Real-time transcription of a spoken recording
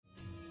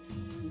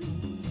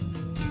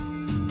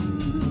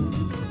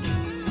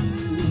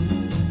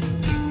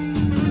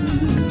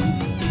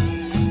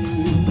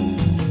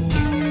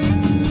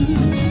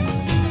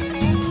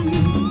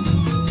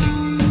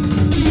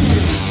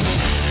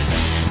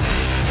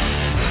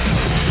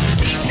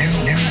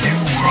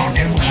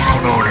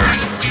strong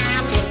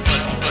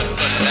owners.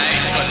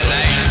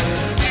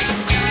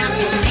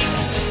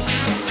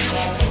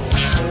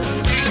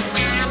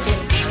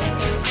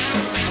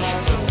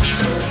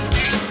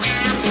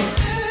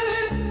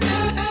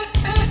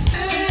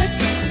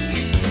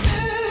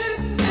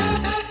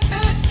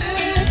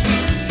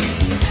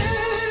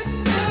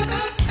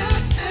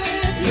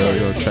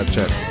 Yo, check.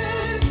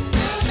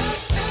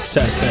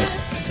 Test.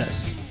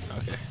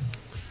 Okay.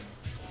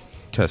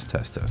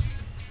 Test.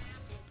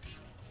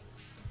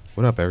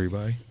 What up,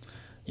 everybody?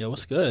 Yo,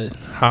 what's good?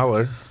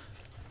 Holler.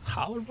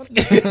 Holler, what?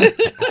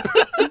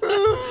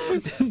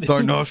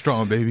 Starting off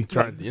strong, baby.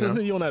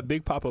 You on that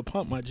Big Papa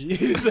pump, my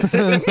G's.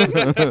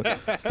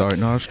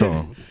 Starting off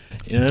strong.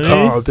 You know what I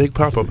mean? Oh, Big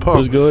Papa Pump.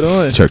 What's going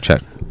on?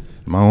 Check.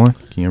 Am I on?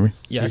 Can you hear me?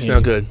 Yeah, I You can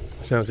sound hear good.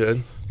 Sound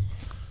good.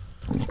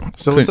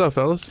 So what's up,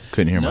 fellas?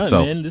 Couldn't hear you. Nah,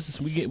 myself. man, this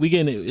is we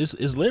getting it.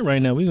 It's lit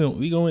right now.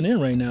 We going in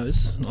right now.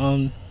 It's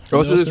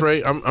Let's do this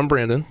right. I'm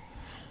Brandon.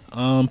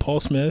 Paul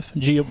Smith,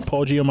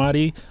 Paul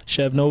Giamatti,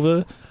 Chev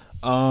Nova,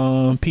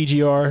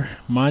 PGR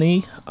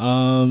Monty,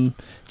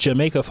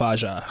 Jamaica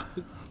Faja.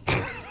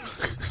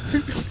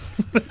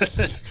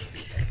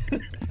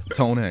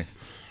 Tone A.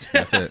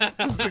 That's it.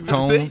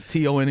 Tone,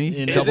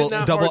 T-O-N-E, And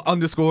double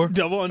underscore.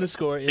 Double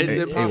underscore. It's And,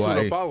 impossible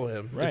AYA. to follow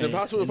him. Right. It's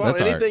impossible to follow.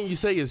 That's all right. Anything you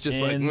say is just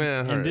like,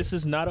 man. and this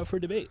is not up for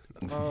debate.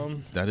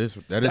 That is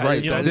that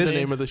right. you know That's what the I'm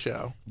name of the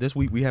show. This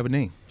week we have a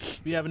name.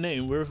 We have a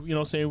name.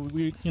 We're saying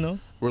we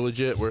We're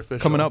legit. We're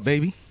official. Coming up,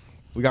 baby.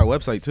 We got a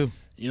website, too.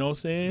 you know what I'm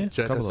saying.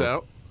 Check Couple us of-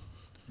 out.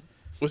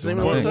 What's the name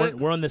of the website?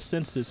 We're on the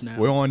census now.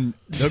 We're on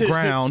the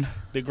ground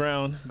the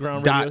ground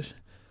Dot- radio.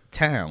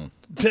 town.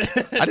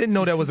 I didn't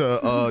know that was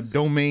a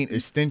domain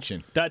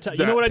extension.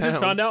 You know what I just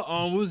Town. found out?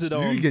 What was it? You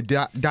can get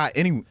dot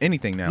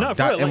anything now. No, for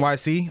dot real, like-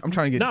 NYC. I'm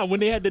trying to get No, when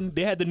they had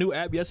the new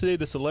app yesterday,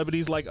 the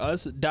celebrities like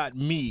us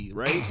 .me,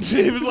 right?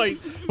 It was like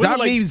dot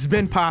me's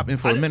been popping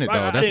for a minute though.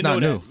 I That's didn't not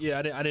know new. that. Yeah,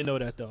 I didn't know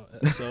that though.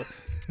 So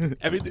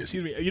everything,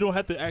 excuse me, you don't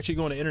have to actually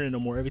go on the internet no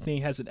more.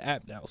 Everything has an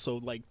app now. So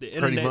like the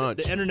internet, much.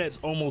 the internet's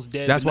almost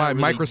dead. That's but why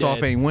not really Microsoft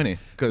dead. ain't winning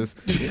because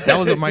that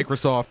was a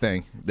Microsoft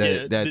thing.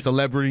 Yeah, That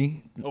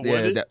celebrity. Oh,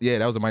 was it?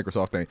 That was a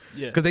Microsoft thing.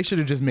 Yeah. Because they should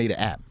have just made an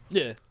app,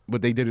 Yeah.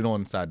 but they did it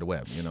on inside the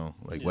web.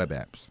 Like web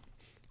apps.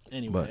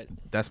 Anyway,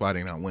 But that's why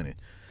they're not winning.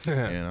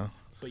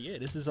 but yeah,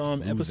 this is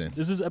Losing.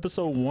 this is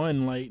episode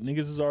 1. Like niggas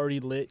is already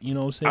lit. You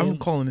know what I'm saying? I'm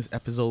calling this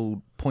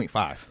episode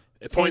 0.5.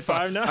 At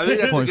 0.5 now. I think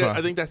that's a 0.5. good.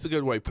 I think that's a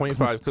good way. 0.5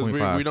 because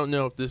 0.5. we don't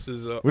know if this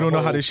is. We don't know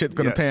how this shit's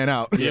gonna pan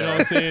out. You know what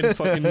I'm saying?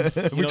 Fucking, you know We what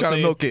I'm trying to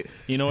saying? milk it.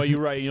 You know what? You're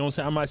right. You know what I'm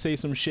saying? I might say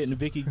some shit and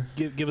Vicky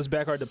give us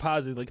back our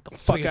deposit. Like, get the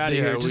fuck out of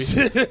Yeah, here.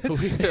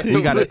 we- Just-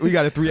 We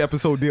got a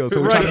 3-episode deal,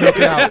 so we're Right. trying to milk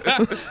it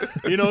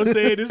out. you know what I'm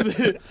saying? This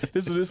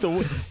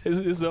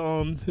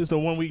is the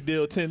 1 week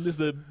deal. This is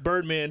the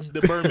Birdman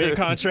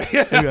contract.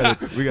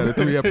 We got a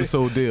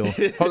 3-episode deal.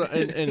 Hold on,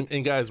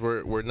 and guys,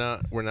 we're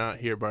not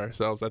here by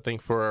ourselves. I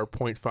think for our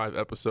 0.5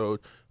 episode,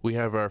 we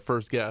have our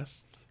first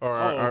guest, or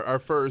our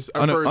first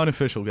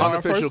Unofficial guest.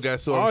 unofficial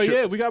guest. So I'm sure,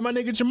 yeah, we got my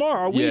nigga Jamar,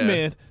 our weed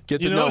man.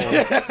 Get you to know? know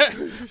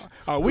him.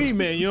 Our weed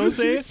man. You know what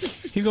I'm saying?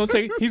 He's gonna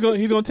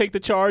take the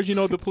charge. You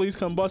know, the police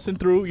come busting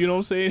through. You know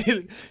what I'm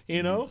saying?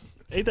 You know,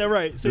 ain't that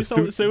right? Say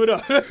something. Say what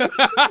up.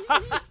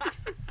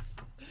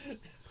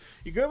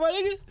 You good, my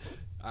nigga?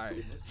 All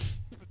right.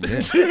 Yeah.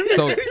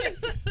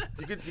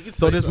 You could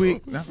So say this no.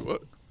 week-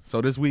 What?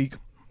 So this week,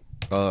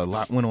 a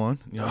lot went on.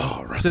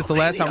 Since the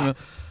last time, Not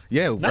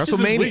just this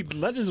WrestleMania. week,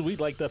 not just this week,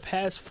 like the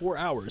past 4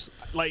 hours.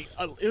 Like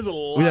it was a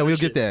lot. Yeah, of we'll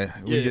shit. get there.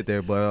 We'll Yeah. get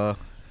there. But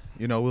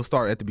we'll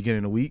start at the beginning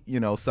of the week.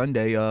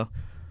 Sunday,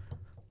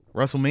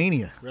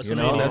 WrestleMania.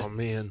 WrestleMania. That's Oh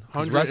man,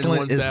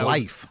 wrestling is 101,000.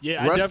 life.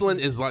 Yeah, Wrestling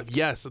is life.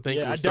 Yes, I think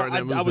Yeah, we're starting that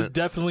I movement. was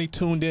definitely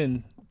tuned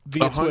in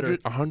via Twitter.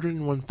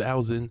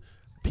 101,000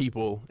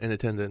 people in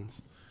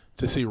attendance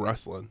to see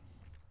wrestling.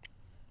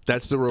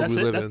 That's the world That's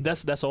we it. live in.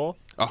 That's all.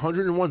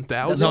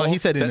 101,000. No, he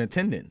said in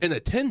attendance. in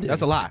attendance.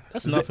 That's a lot.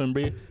 That's nothing,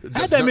 bro. Had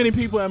that's that not- many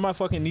people at my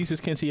fucking niece's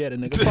quinceañera,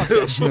 nigga. Fuck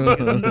that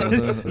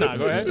shit. Nah,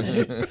 go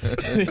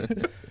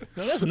ahead.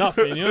 No, that's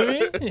nothing. You know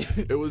what I mean?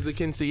 It was the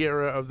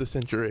quinceañera of the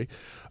century.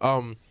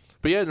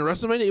 But yeah, in the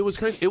WrestleMania, it was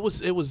crazy. It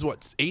was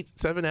what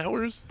 7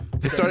 hours.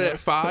 It started at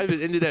 5.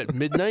 It ended at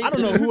midnight. I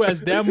don't know who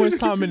has that much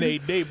time in a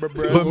day, bro.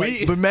 But,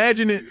 but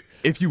imagine it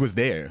if you was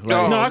there. Like,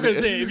 Oh, No, I man. could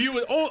say if you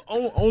was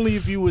only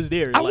if you was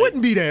there. I like,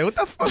 wouldn't be there. What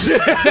the fuck?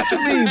 What you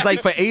mean?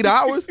 Like for 8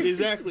 hours?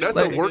 Exactly. That's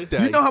Like, a work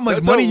day. you know how much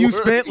That's money a you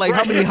work- spent? Like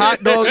how many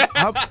hot dogs?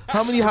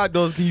 How many hot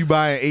dogs can you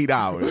buy in 8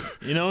 hours?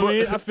 You know what I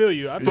mean? I feel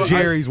you.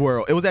 Jerry's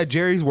World. It was at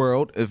Jerry's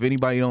World. If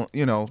anybody don't,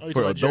 you for talking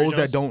about Jerry those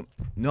that Jones? don't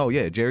know,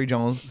 yeah, Jerry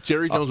Jones.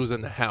 Jerry Jones was in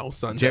the house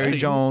Sunday. Jerry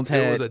Jones It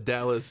had- was a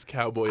Dallas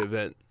Cowboy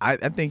event. I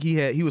think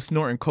he was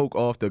snorting coke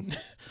off the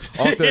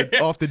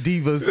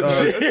divas.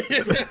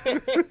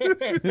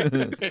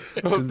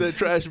 Of that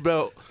trash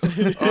belt.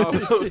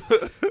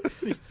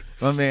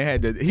 My man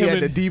had the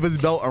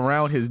Divas belt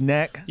around his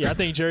neck. Yeah, I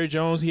think Jerry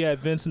Jones, he had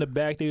Vince in the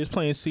back. They was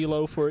playing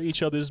CeeLo for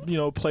each other's,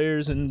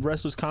 players and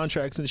wrestlers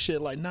contracts and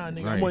shit. Like, nah,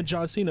 nigga, I want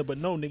John Cena, but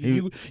no,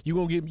 nigga, you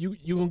gonna give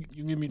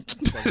me.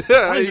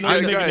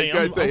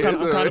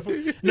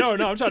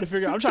 I'm trying to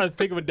figure. I'm trying to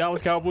think of a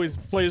Dallas Cowboys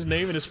player's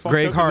name and it's fucked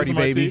Greg up Hardy,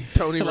 baby. team.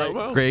 Tony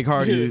Romo. Greg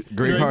Hardy.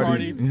 Greg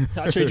Hardy.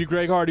 I trade you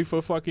Greg Hardy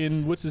for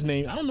fucking what's his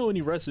name? I don't know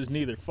any wrestlers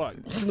neither. Fuck.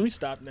 Let me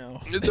stop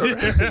now. It's all right.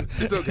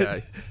 It's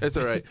okay. It's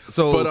all right.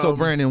 So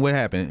Brandon, what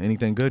happened?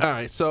 Anything good? All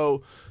right.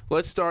 So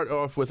let's start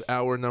off with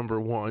our number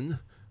one,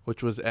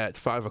 which was at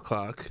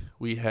 5:00.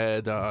 We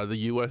had the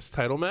U.S.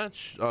 title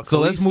match. So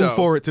let's move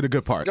forward to the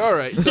good part. All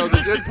right. So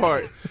the good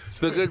part.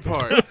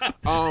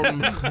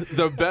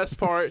 The best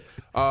part,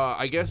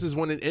 I guess, is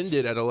when it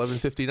ended at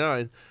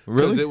 11:59.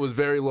 Really? It was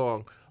very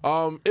long.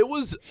 It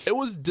was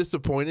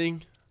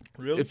disappointing.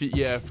 Really?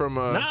 From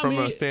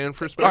a fan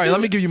perspective. All right, let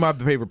me give you my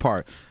favorite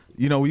part.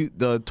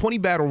 The 20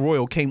 Battle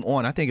Royal came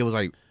on. I think it was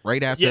like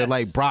right after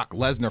like Brock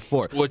Lesnar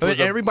fought.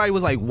 Everybody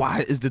was like,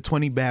 "Why is the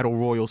 20 Battle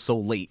Royal so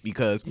late?"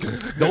 Because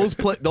those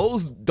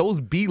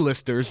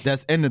B-listers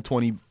that's in the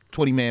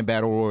 20-man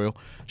Battle Royal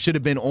should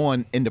have been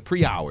on in the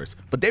pre-hours,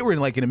 but they were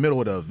in the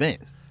middle of the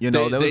event.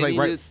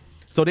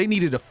 So they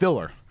needed a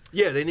filler.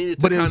 Yeah, they needed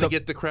to kind of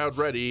get the crowd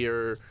ready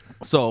or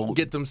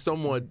get them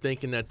somewhat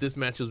thinking that this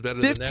match was better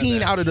than that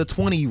 15 out of the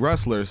 20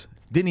 wrestlers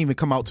didn't even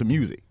come out to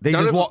music. They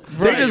just walked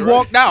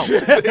out.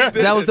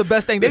 That was the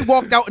best thing. They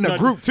walked out in a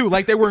group too,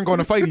 like they weren't going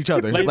to fight each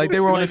other. Like they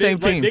were on the same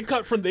team. They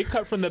cut from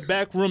the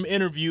back room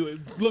interview.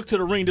 Look to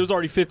the ring. There was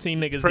already 15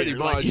 niggas Pretty there.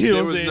 much.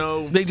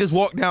 They just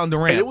walked down the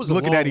ramp,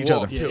 looking at each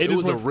other. Yeah, it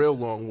was a real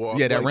long walk.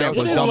 Yeah, that ramp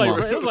was dumb.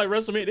 dumb. It was like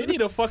WrestleMania. They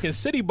need a fucking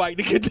city bike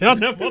to get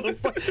down that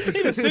motherfucker. They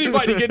need a city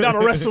bike to get down a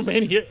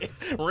WrestleMania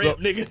ramp,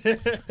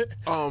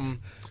 nigga.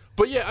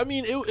 But yeah, I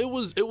mean, it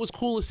was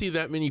cool to see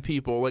that many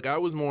people. Like, I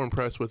was more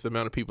impressed with the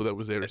amount of people that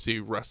was there to see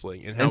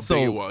wrestling and how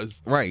big it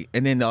was. Right,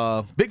 and then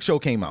Big Show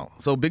came out.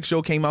 So Big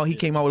Show came out. He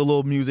came out with a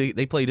little music.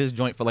 They played his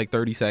joint for like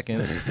 30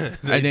 seconds,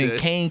 and then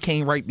Kane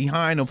came right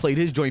behind and played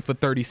his joint for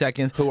 30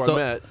 seconds. Who I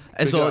met.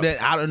 And so then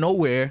out of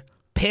nowhere,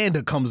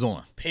 Panda comes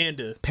on.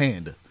 Panda.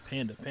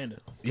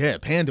 Yeah,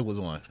 Panda was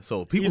on.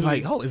 So people was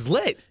like, "Oh, it's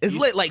lit! It's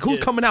lit!" Like, who's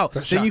coming out?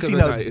 Then you see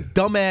the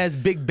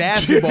dumbass big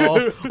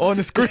basketball on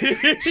the screen.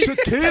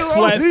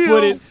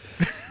 Shaquille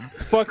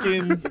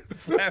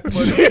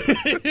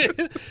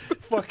Flat-footed,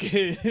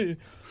 fucking.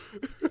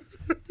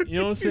 You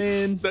know what I'm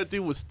saying? That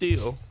dude was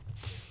steel.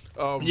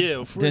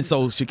 Then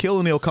so Shaquille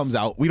O'Neal comes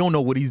out. We don't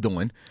know what he's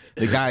doing.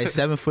 The guy is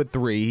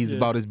 7'3". He's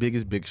about as big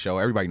as Big Show.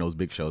 Everybody knows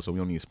Big Show, so we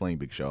don't need to explain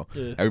Big Show.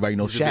 Yeah. Everybody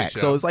knows Shaq.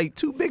 So it's like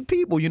two big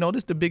people. This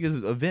is the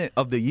biggest event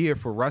of the year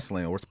for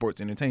wrestling or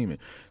sports entertainment.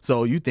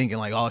 So you thinking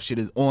like, oh, shit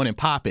is on and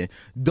popping.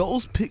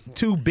 Those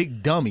two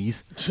big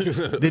dummies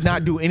did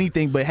not do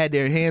anything but had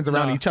their hands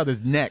around each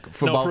other's neck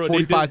for about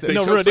 45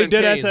 seconds. They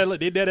dead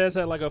ass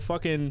had like a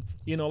fucking,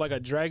 like a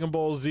Dragon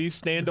Ball Z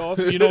standoff.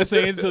 You know what I'm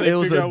saying? So it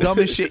was the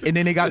dumbest shit, and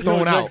then they got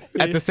thrown out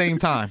at the same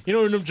time.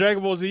 In them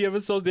Dragon Ball Z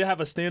episodes, they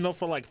have a standoff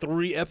for like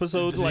 3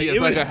 episodes. Like it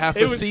was like a half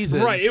a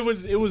season. Right. It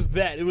was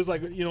that. It was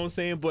like, you know what I'm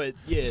saying? But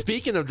yeah.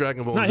 Speaking of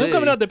Dragon Ball Z, him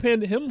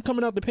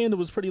coming out the panda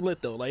was pretty lit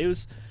though. Like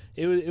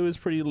it was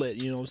pretty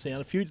lit. You know what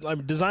I'm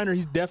saying? Designer,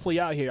 he's definitely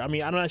out here. I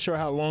mean, I'm not sure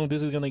how long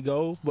this is gonna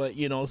go, but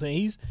you know what I'm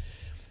saying?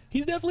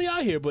 He's definitely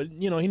out here, but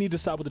he need to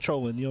stop with the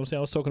trolling. You know what I'm saying?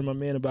 I was talking to my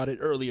man about it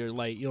earlier,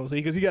 like, you know what I'm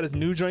saying? Because he got his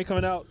new joint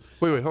coming out.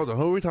 Wait, hold on.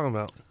 Who are we talking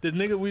about? The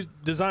nigga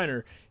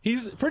Designer.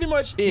 He's pretty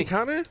much Ian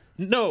Connor?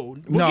 No,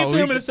 we'll get to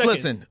him in a second.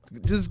 Listen,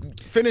 just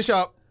finish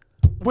up.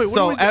 Wait,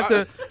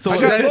 after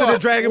the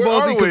Dragon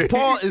Ball Z, because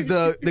Paul is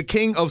the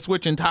king of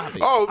switching topics.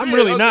 Oh, I'm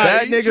really not.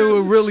 That nigga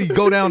would really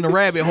go down the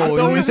rabbit hole.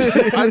 I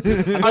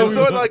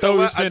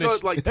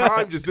thought like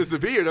time just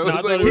disappeared.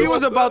 He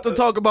was about to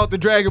talk about the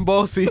Dragon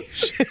Ball Z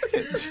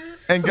shit.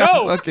 And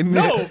got fucking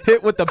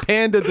hit with the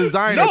Panda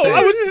Designer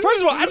thing.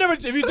 First of all,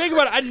 if you think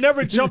about it, I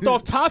never jumped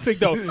off topic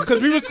though,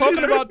 because we was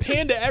talking about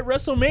Panda at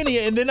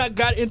WrestleMania, and then I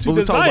got into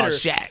Designer. We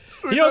was talking about Shaq.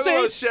 You know what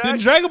I'm saying? Then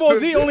Dragon Ball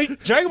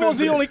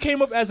Z only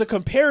came up as a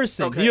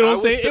comparison. Okay, you know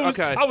what I'm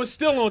saying? I was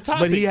still on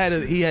topic. But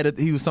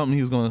he was something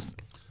he was going to.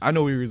 I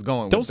know where he was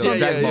going. Don't sun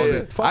me. I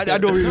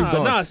know where he was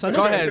going. Nah, son.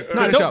 Go ahead.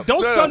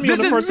 Don't sun me on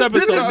the first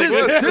episode.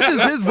 This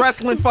is his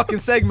wrestling fucking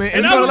segment,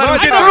 and I he's never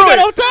gonna got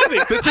on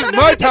topic. This is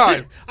my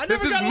time.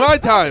 This is my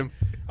time.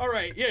 All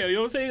right, you know what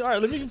I'm saying? All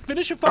right, let me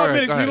finish in 5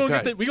 minutes. We're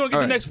going to get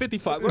the next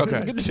 55. Okay. All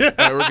right,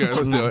 we're good.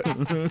 Let's do it.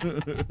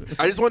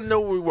 I just want to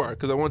know where we were,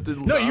 because I want to...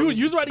 No, you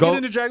was about to get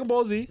into Dragon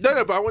Ball Z.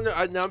 No, but I want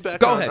to... Now I'm back.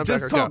 Go ahead,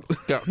 just talk.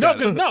 No,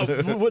 because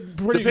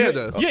the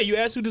Panda. Yeah, you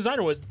asked who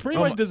Designer was. Pretty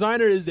much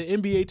Designer is the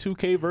NBA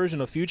 2K version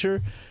of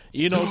Future.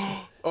 You know...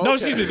 Okay. No,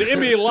 excuse me, the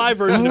NBA Live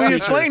version. We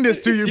explained this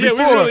to you before.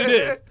 Yeah, we really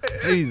did.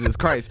 Jesus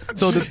Christ.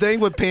 So the thing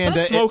with Panda...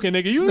 Stop smoking,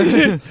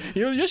 nigga.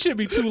 Your shit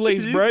be too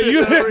late, bro.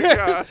 You be getting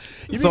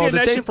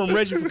that shit from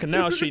Reggie from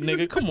Canal Street,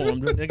 nigga. Come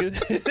on, nigga.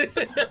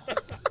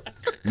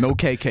 No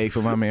KK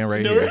for my man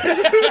right here.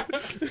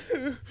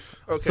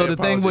 Okay, so the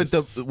thing with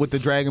the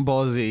Dragon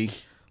Ball Z,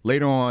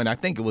 later on, I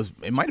think it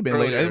might have been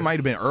later. It might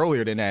have been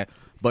earlier than that.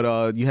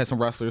 But you had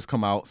some wrestlers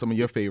come out. Some of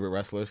your favorite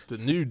wrestlers. The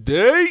New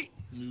Day.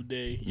 New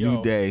Day.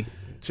 New Day.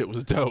 Shit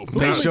was dope.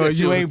 Make sure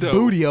you ain't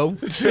Bootio.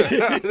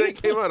 They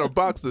came out a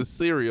box of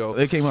cereal.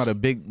 They came out a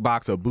big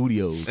box of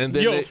Bootios.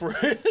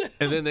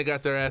 And then they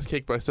got their ass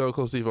kicked by Stone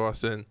Cold Steve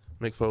Austin,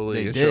 Mick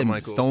Foley, and Shawn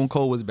Michaels. Stone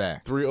Cold was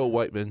back. 3 old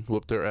white men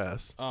whooped their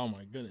ass. Oh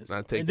my goodness.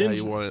 Not take that how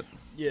you want it.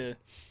 Yeah.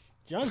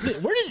 John Cena,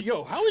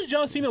 how is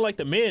John Cena like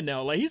the man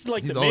now? Like he's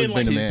like the man.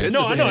 Like the man.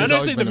 No, I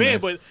know he's the man,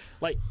 but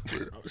like,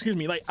 excuse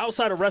me, like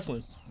outside of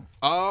wrestling.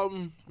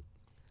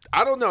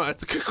 I don't know.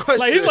 That's a good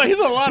question. Like he's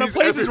a lot of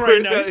places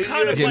right now. He's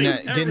kind of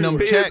like getting them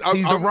checks.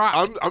 He's the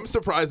Rock. I'm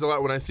surprised a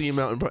lot when I see him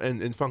out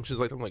in functions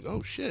like that. I'm like,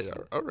 oh shit,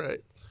 all right.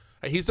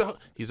 He's the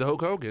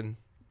Hulk Hogan.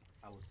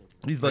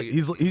 He's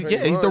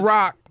the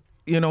Rock.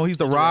 You know, he's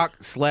the Rock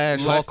 /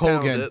 Hulk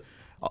Hogan.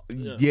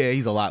 Yeah,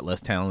 he's a lot less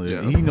talented.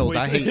 Yeah. He knows.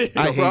 I hate.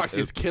 Rock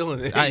is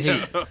killing it. I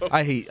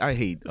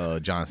hate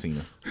John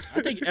Cena.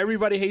 I think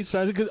everybody hates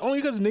John Cena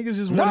because niggas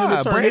just want him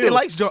to turn Brandon heel.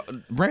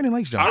 Brandon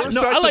likes John Cena.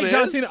 No, I like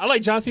John Cena. I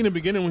like John Cena in the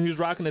beginning when he was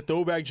rocking the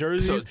throwback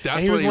jerseys. So that's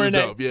and he was wearing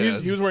dope.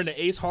 he was wearing the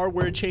Ace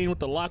Hardware chain with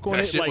the lock on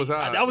that it. Shit was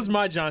hot. That was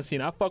my John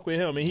Cena. I fuck with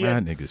him. And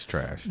that nigga's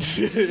trash.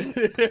 You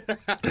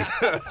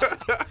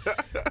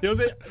know what I'm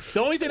saying?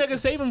 The only thing that can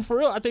save him for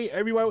real, I think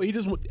everybody wants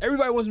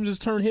him to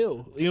just turn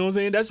heel. You know what I'm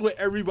saying? That's what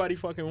everybody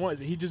fucking wants.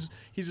 He's just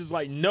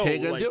like, no. He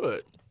ain't gonna do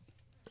it.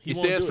 He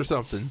stands for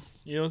something.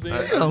 You know what I'm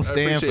saying? He don't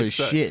stand for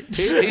shit.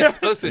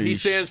 Listen, he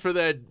stands for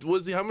that.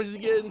 How much is he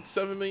getting?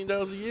 $7 million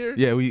a year?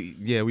 Yeah,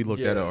 we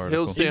looked at an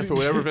article. He'll stand for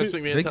whatever Vince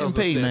McMahon tells him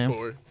to stand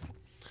for.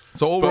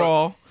 So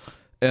overall,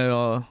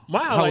 how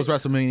was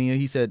WrestleMania?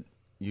 He said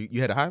you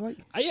had a highlight?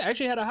 I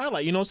actually had a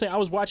highlight. You know what I'm saying? I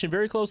was watching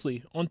very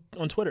closely on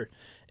Twitter.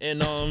 And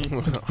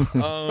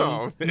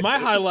my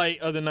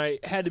highlight of the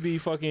night had to be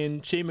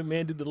fucking Shane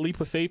McMahon did the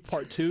Leap of Faith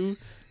Part 2.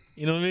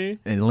 You know what I mean?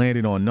 And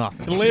landed on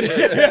nothing.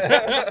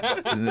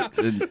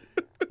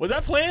 Was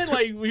that planned?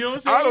 Like, you know what I'm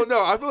saying? I don't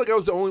know. I feel like I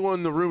was the only one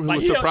in the room who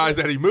was surprised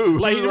that he moved.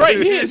 Like, right,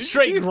 he hit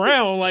straight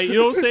ground. Like, you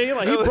know what I'm saying?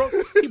 Like,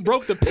 he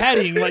broke the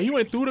padding. Like, he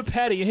went through the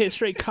padding and hit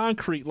straight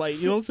concrete. Like,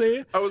 you know what I'm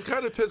saying? I was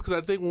kind of pissed because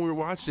I think when we were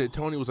watching it,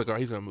 Tony was like, "Oh,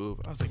 he's gonna move."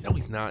 I was like, "No,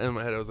 he's not." In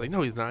my head, I was like,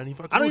 "No, he's not." And he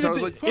fucking moved. I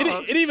was like,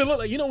 "Fuck." It even looked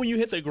like, you know, when you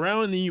hit the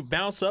ground and then you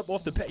bounce up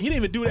off the pad. He didn't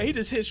even do that. He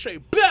just hit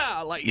straight,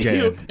 blah, like,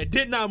 and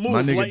did not move.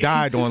 My nigga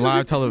died on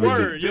live television.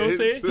 Word, you know what I'm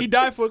saying? He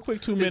died for a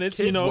quick 2 minutes. His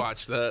kids you know,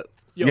 watched that.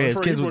 Yo,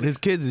 his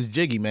kids is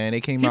jiggy, man.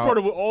 They came out. He brought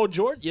it with all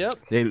Jordan. Yep.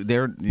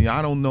 They're.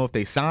 I don't know if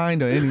they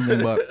signed or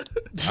anything, but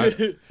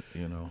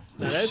you know.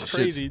 Now, that's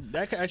crazy.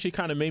 That actually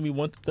kind of made me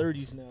want the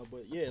 30s now,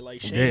 but yeah,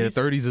 like Shane, the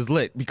 30s is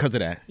lit because of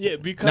that. Yeah,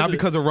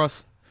 because of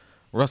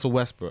Russell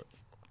Westbrook.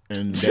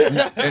 And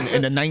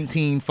the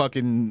 19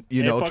 fucking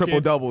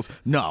triple doubles.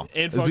 No.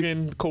 And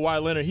fucking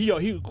Kawhi Leonard.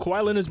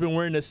 Kawhi Leonard's been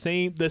wearing the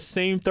same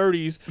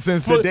 30s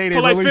since the day they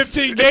for like released.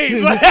 15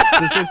 games.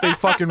 Since they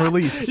fucking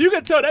released. You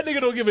can tell that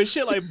nigga don't give a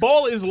shit. Like,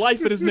 ball is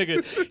life for this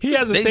nigga. He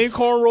has the same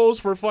cornrows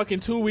for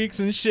fucking 2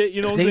 weeks and shit.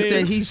 You know what I'm saying? They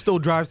said he still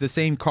drives the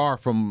same car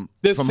from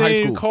high school. The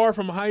same car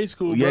from high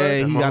school, bro.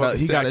 Yeah,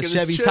 he got a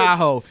Chevy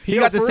Tahoe. He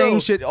got the same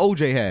shit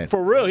OJ had.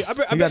 For real. He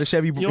got a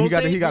Chevy.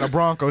 He got a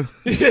Bronco.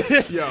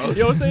 You know what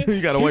I'm saying?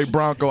 He got a white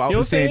Bronco out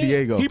in San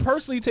Diego. He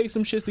personally takes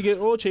some shits to get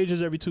oil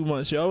changes every 2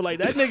 months, yo. Like,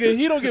 that nigga,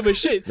 he don't give a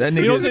shit. That nigga,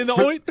 you know what I'm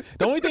saying?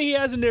 The only thing he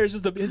has in there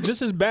is just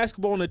his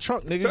basketball in the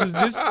trunk, nigga.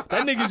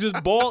 That nigga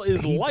just ball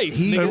is life.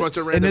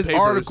 In this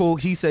article,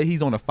 he said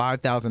he's on a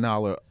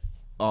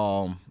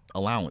 $5,000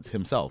 allowance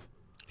himself.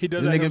 He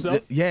does that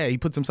himself? Yeah, he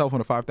puts himself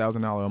on a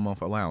 $5,000 a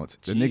month allowance.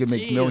 The nigga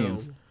makes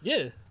millions.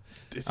 Yeah.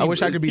 I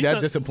wish I could be that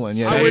disciplined.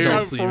 Yeah, I wish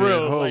I for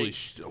real. Holy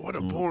shit! What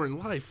a boring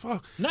life.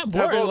 Fuck. Not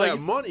boring. Have all like, that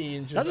money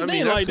and just, that's the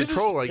thing. Like,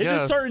 control. I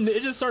guess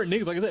it's just certain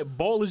niggas. Like I said,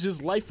 ball is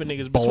just life for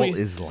niggas. Ball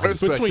is life.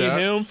 Between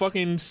him,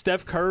 fucking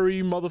Steph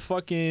Curry,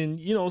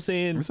 motherfucking, you know what I'm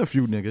saying? It's a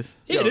few niggas.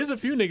 Yeah, it is a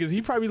few niggas.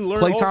 He probably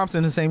learned. Klay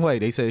Thompson the same way.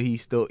 They said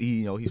he's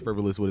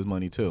frivolous with his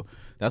money too.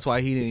 That's why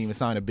he didn't even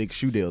sign a big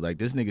shoe deal. Like,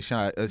 this nigga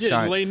shot.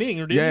 Lei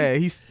Ning. Yeah,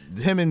 he's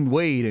him and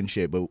Wade and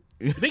shit, but.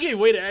 They gave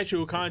Wade an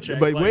actual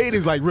contract. But Wade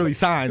is like really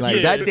signed.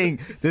 Like that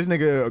thing, this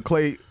nigga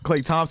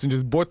Klay Thompson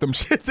just bought them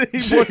shits. He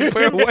bought a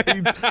pair of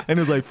Wades and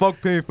it was like, fuck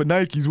paying for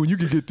Nikes when you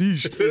can get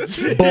these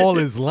shits. Ball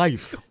is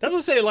life. That's what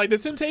I'm saying. Like, the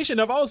temptation,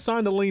 if I was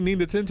signed to Lei Ning,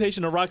 the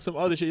temptation to rock some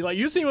other shit. Like,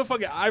 you see when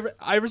fucking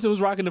Iverson was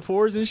rocking the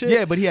fours and shit?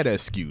 Yeah, but he had an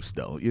excuse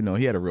though. You know,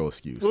 he had a real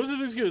excuse. What was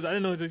his excuse? I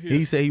didn't know his excuse.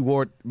 He said he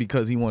wore it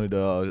because he wanted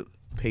to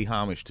pay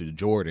homage to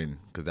Jordan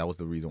because that was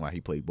the reason why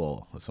he played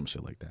ball or some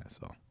shit like that.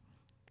 So.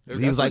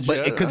 He was like,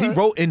 but because he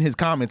wrote in his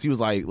comments, he was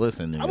like,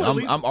 "Listen, I'm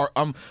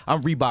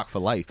Reebok for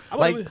life."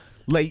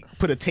 Like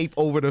put a tape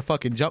over the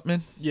fucking Jumpman.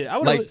 Yeah, I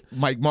would like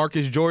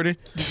Marcus Jordan.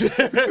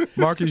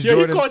 Marcus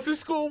Jordan. He cost his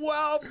school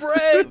wild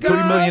bread.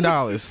 $3 million.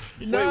 Wait,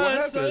 what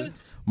happened?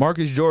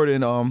 Marcus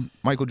Jordan,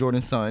 Michael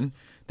Jordan's son.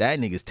 That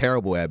nigga's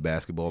terrible at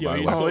basketball, by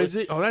the way. Oh, is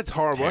it? Oh, that's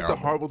horrible. Terrible. That's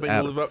a horrible thing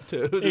to live up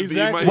to.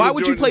 Exactly. Why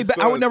would you play?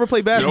 I would never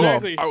play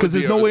basketball because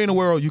there's no way in the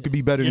world you could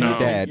be better than your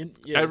dad.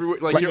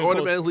 You're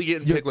automatically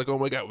getting picked. Like, oh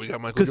my god, we got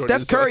Michael Jordan.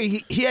 Because Steph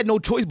Curry, he had no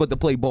choice but to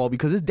play ball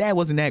because his dad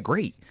wasn't that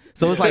great.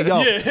 So it's like,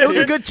 yo, there was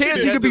a good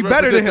chance he could be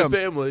better than him.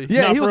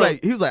 Yeah, he was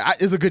like,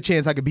 there's a good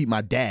chance I could beat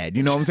my dad.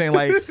 You know what I'm saying?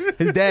 Like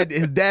his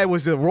dad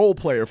was the role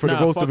player for the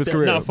most of his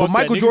career. But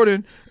Michael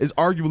Jordan is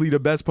arguably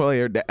the best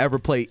player to ever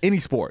play any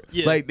sport.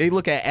 Yeah. Like they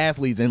look at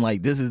athletes and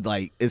like this is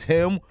like it's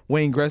him,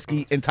 Wayne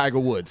Gretzky, and Tiger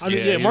Woods. I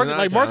mean,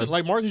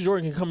 Marcus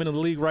Jordan can come into the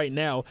league right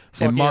now.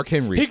 And Mark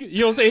Henry. You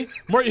know what I'm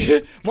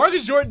saying?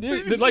 Marcus Jordan,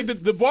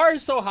 the bar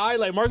is so high.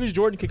 Like Marcus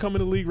Jordan can come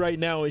in the league right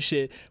now and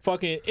shit.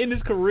 Fucking in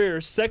his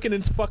career, second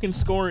in fucking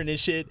scoring and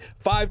shit.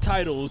 5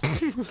 titles,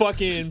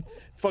 fucking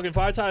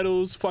 5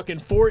 titles, fucking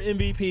 4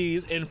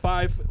 MVPs and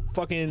 5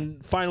 fucking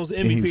Finals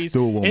MVPs,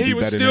 and he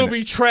would still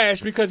be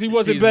trash because he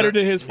wasn't better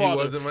than his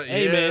father.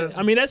 Hey man,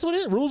 I mean that's what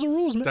it is. Rules are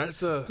rules, man.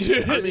 That's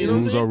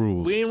rules are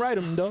rules. We ain't write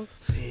them, dog.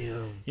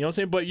 Damn. You know what I'm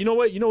saying? But you know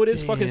what? You know what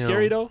is fucking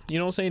scary though? You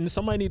know what I'm saying?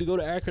 Somebody need to go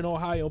to Akron,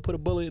 Ohio, and put a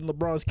bullet in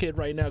LeBron's kid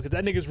right now because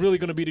that nigga's really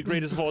gonna be the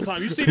greatest of all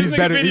time. You see this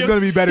nigga video? He's gonna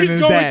be better than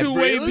his dad.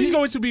 He's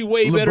going to be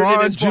way better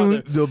than his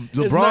father.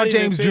 LeBron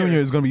James Jr.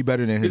 is gonna be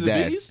better than his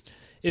dad.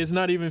 It's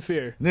not even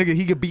fair. Nigga,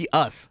 he could beat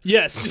us.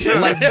 Yes.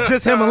 Like,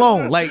 just him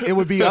alone. Like, it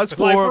would be us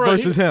 4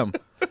 versus him.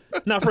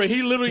 Nah, Fred,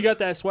 he literally got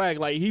that swag.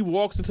 Like, he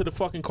walks into the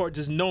fucking court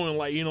just knowing,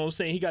 like, you know what I'm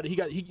saying? He got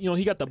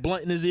the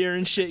blunt in his ear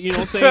and shit, you know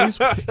what I'm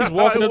saying? He's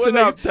walking up to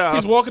niggas.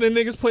 He's walking to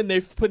niggas,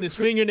 putting his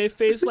finger in their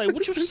face, like,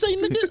 what you say,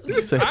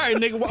 nigga? All right,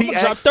 nigga, I'm gonna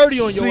drop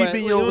 30 on your ass.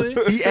 You know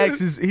he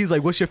asks, he's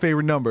like, what's your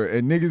favorite number?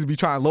 And niggas be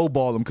trying to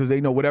lowball him because they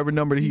know whatever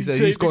number he says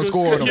he's gonna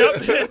score on him.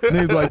 Yep. And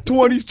they be like,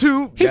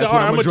 22. He's like, all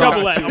right, I'm gonna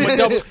double that. I'm gonna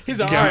double. He's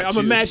like, all right, I'm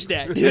gonna match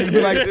that. He's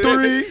like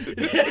 3.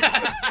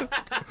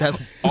 That's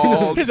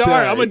all. He's like,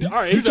 all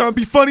right, he's trying to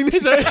be funny.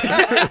 He's like, all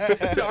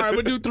right, I'm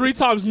gonna do 3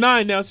 times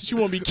 9 now since you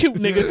want to be cute,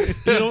 nigga.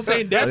 You know what I'm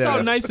saying? That's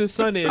how nice his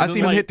son is. I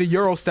seen him hit the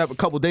Euro step a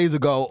couple days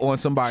ago on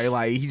somebody.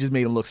 Like he just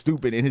made him look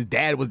stupid, and his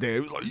dad was there.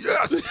 He was like,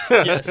 yes.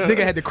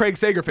 Nigga had the Craig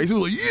Sager face. He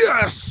was like,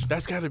 yes.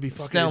 That's got to be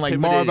fucking sound like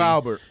Marv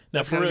Albert.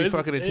 Now, for real, it's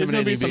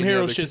gonna be some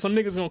hero shit. Some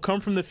niggas gonna come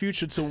from the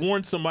future to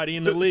warn somebody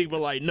in the league, but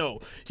like,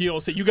 no, you know what I'm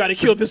saying? You gotta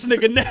kill this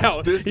nigga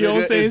now. You know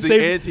what I'm saying?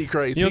 Save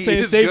Antichrist. You know what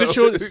I'm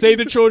saying? Save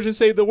the children,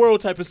 save the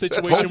world type of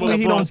situation. Hopefully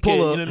he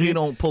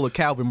don't pull a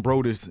Calvin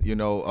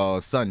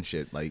Brodus, son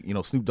shit, like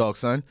Snoop Dogg's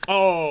son.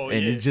 Oh,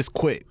 and he just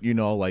quit,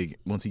 like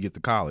once he get to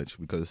college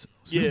because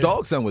Snoop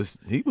Dogg's son was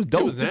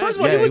dope. First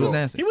of all, he went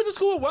to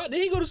school. What?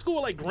 Did he go to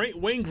school with like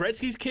Wayne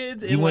Gretzky's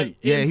kids? He went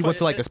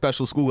to like a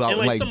special school out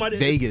in like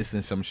Vegas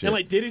and some shit. And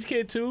like Diddy's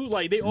kid too.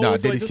 Like they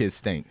always. Nah, Diddy's kids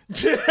stink. He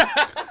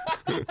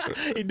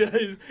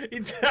does.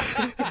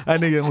 That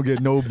nigga don't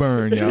get no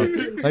burn, yo.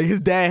 Like his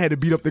dad had to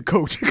beat up the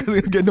coach because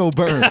he didn't get no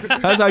burn.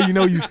 That's how you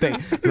know you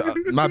stink.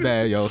 My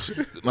bad, yo.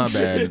 My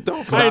bad.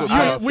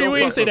 We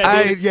ain't say that.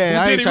 I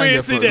ain't trying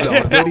to get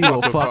fucked. Diddy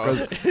will fuck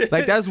us.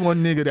 Like that's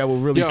one nigga that will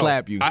really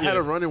slap you. I had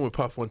a run-in with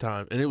Puff one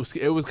time, and it was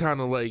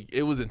kind of like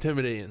it was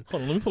intimidating.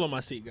 Hold on, let me pull up my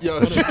seat, guys. Yo, all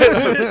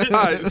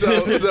right,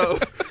 so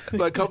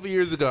like a couple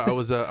years ago, I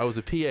was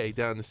a PA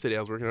down in the city. I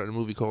was working on a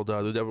movie called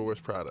The Devil Wears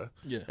Prada.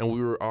 Yeah, and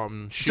we were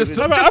shooting.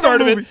 I've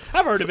heard of it.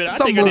 I've heard of it. I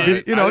think I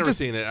did. You know, just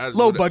seen it.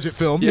 Low budget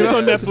film. Yeah, it's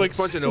on Netflix.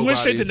 Bunch of nobodies. Went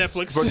straight to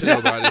Netflix. Bunch of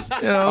nobodies.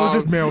 It was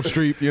just Meryl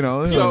Streep.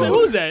 So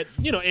who's that?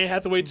 Anne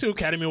Hathaway too,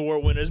 Academy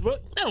Award winners,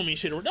 but that don't mean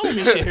shit. Here.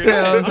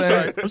 I'm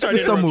sorry.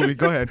 It's some movie.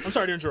 Go ahead. I'm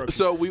sorry to interrupt.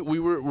 So we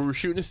were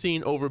shooting a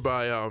scene over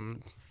by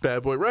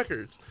Bad Boy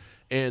Records.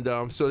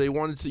 And so they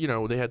wanted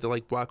to, they had to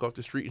like block off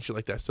the street and shit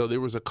like that. So there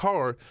was a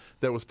car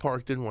that was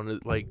parked in one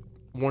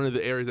of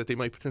the areas that they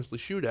might potentially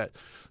shoot at.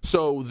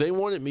 So they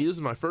wanted me, this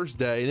is my first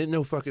day, I didn't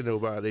know fucking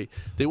nobody.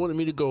 They wanted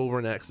me to go over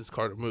and ask this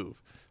car to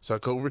move. So I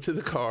go over to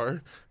the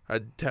car, I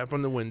tap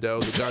on the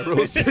window, the guy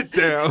rolls sit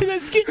down. He's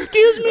like,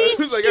 excuse me?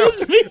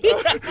 Excuse me?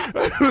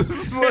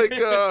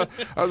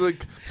 I was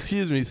like,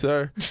 excuse me,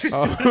 sir.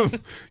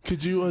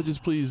 Could you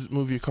just please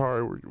move your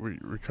car?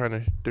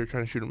 They're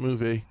trying to shoot a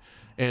movie.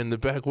 And the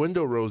back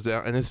window rolls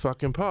down, and it's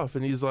fucking Puff.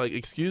 And he's like,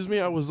 excuse me?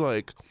 I was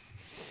like,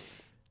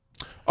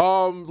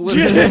 I was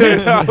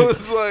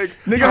like,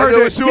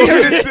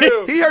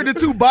 nigga he heard the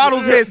 2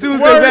 bottles hit as soon as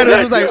they better.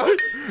 He was like,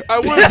 I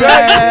went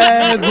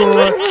bad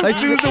boy. Like,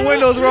 as soon as the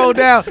windows rolled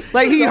down,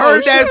 like he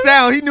heard that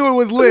sound, he knew it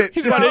was lit.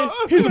 He's about to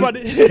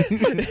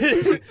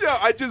yeah,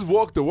 I just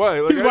walked away.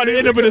 Like, he's about to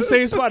end up in the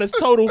same spot as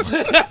Total.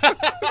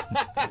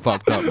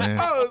 Fucked up, man.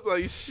 I was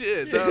like,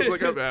 shit. I was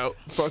like, I'm out.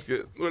 Fuck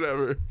it.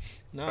 Whatever.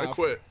 I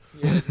quit.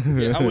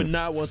 Yeah, I would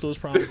not want those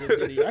problems with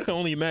Diddy. I can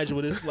only imagine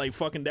what this like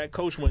fucking that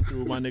coach went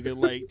through, my nigga.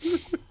 Like, you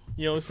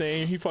know what I'm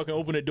saying? He fucking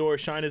opened the door,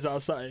 Shine is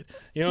outside.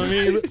 You know what I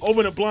mean?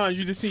 Open the blinds,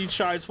 you just see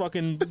Shine's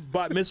fucking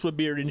bat mitzvah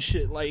beard and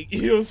shit. Like,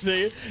 you know what I'm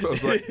saying?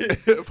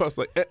 Puff's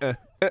like,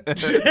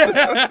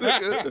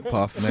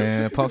 Puff,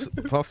 man.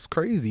 Puff's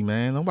crazy,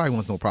 man. Nobody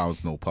wants no problems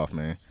with no Puff,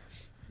 man.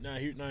 Nah,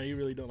 he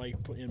really don't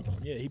like put in.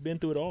 Yeah, he been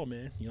through it all,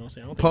 man. You know what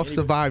I'm saying? Puff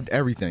survived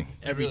everything.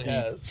 Everything. Really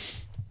has.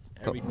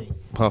 everything.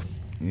 Puff,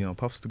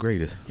 Puff's the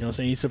greatest. You know what I'm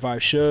saying? He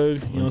survived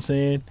Suge. You know what I'm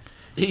saying?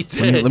 He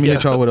did. Let me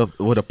hit y'all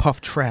with a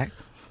Puff track.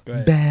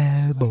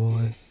 Bad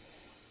boys.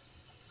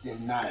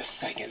 There's not a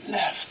second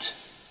left.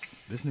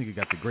 This nigga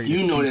got the greatest.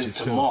 You know that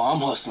tomorrow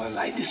I'm hustling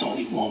like there's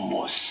only one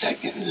more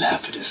second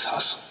left of this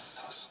hustle.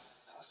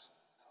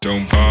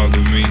 Don't bother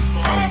me,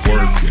 I'm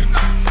working.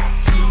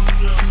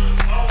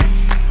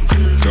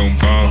 Don't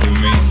bother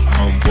me,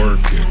 I'm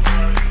working.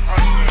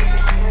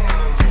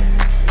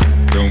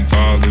 Don't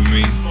bother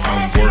me,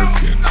 I'm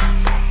working.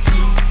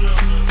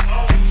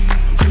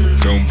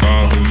 Don't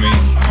bother me,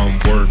 I'm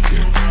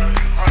working.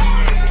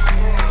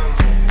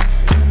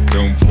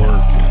 Don't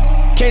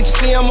working. Can't you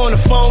see I'm on the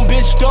phone,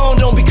 bitch? Gone,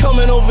 don't be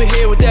coming over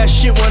here with that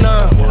shit when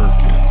I'm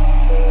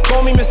working.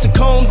 Call me Mr.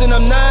 Combs and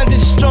I'm 9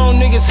 digit strong.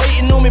 Niggas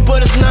hating on me,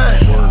 but it's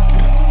 9.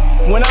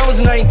 Working. When I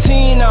was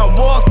 19, I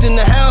walked in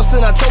the house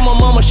and I told my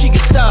mama she could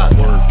stop.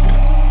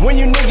 Working.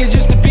 When you niggas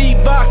used to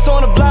beatbox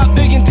on the block,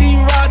 Big and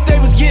D-Rock, they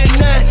was getting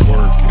that.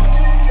 Working.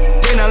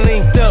 Then I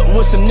linked up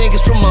with some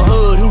niggas from my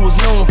hood who was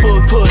known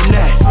for putting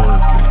that.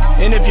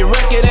 Working. And if your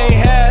record ain't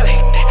had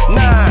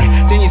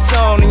 9, then your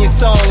song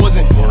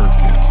wasn't.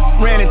 Working.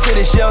 Ran into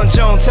this young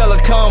Joan, tell her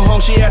come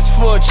home, she asked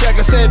for a check,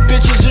 I said,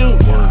 bitch, is you?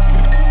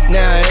 Working.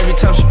 Now every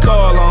time she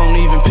call, I don't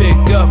even pick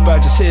up, I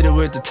just hit her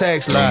with the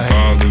text line.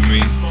 Don't bother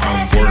me,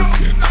 I'm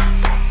working.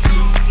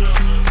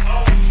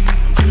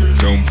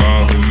 Don't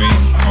bother me,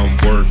 I'm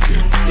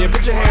working. Yeah,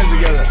 put your hands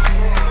together.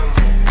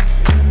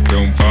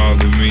 Don't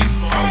bother me,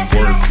 I'm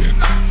working.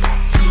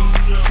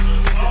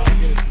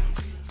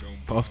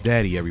 Puff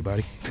Daddy,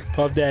 everybody.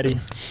 Puff Daddy.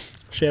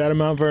 Straight out of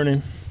Mount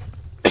Vernon.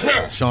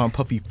 Sean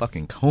Puffy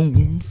fucking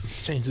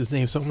Combs. Changed his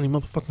name so many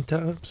motherfucking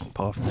times.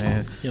 Puff,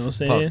 man. You know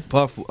what I'm saying?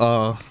 Puff,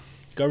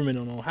 Government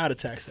don't know how to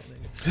tax that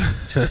nigga.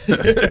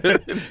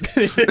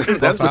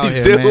 Puff out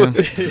here, man.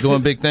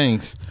 Doing big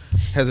things.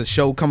 Has a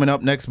show coming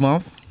up next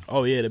month.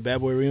 Oh yeah, the Bad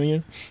Boy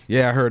reunion.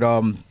 Yeah, I heard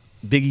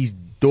Biggie's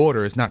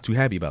daughter is not too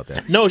happy about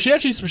that. No, she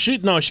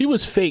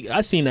was fake.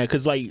 I seen that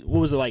because what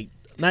was it like?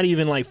 Not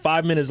even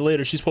 5 minutes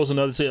later, she's posting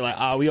another shit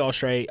we all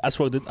straight. I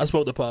spoke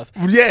to Puff.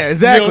 Yeah, exactly.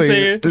 You know what I'm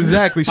saying?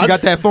 Exactly. She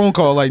got that phone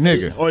call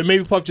nigga. Or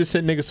maybe Puff just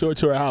sent niggas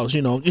to her house.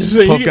 You know,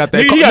 Puff got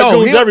that. He got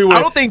goons everywhere. I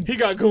don't think he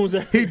got goons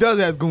everywhere. He does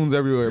have goons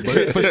everywhere,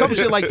 but for some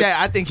shit like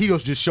that, I think he'll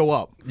just show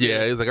up.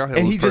 Yeah, he's like, I'll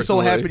and he just so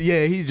happened.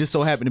 Yeah, he just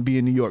so happened to be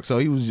in New York, so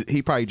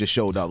he probably just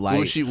showed up. What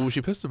was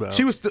she pissed about?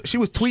 She was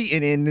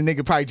tweeting, and the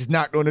nigga probably just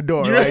knocked on the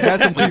door. Right,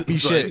 that's some creepy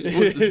shit.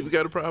 We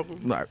got a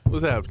problem.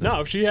 What's happening?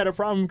 No, she had a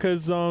problem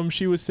because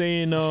she was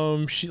saying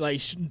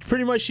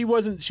pretty much she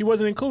wasn't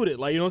included. You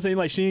know what I'm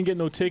saying? She didn't get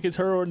no tickets.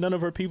 Her or none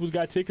of her peoples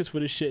got tickets for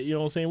this shit. You know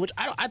what I'm saying? Which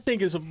I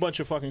think is a bunch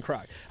of fucking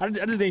crock. I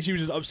didn't think she was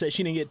just upset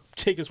she didn't get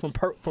tickets from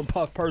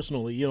Puff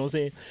personally. You know what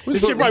I'm saying?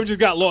 This shit probably just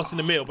got lost in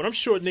the mail. But I'm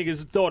sure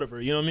niggas thought of her.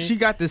 You know what I mean? She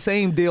got the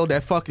same deal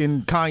that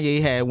fucking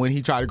Kanye had when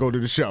he tried to go to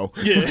the show.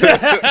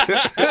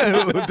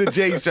 Yeah. With the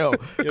Jay show.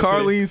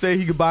 Carlene said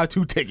he could buy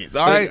 2 tickets.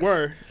 All right.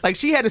 Word.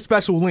 She had a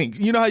special link.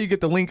 You know how you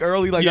get the link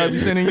early? I be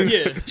sending you?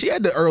 Yeah. She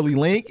had the early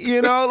link.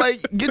 You know,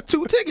 get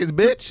 2 tickets,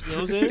 bitch. You know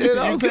what I'm saying? You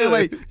know what I'm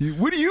saying?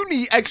 What do you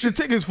need extra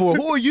tickets for?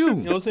 Who are you? You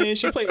know what I'm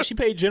saying? She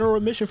paid general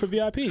admission for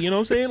VIP. You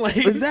know what I'm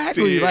saying?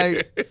 Exactly.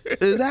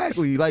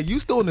 Exactly. You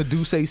still in the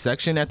Duce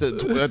section at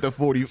the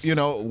 40,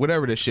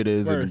 whatever this shit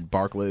is in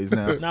Barclays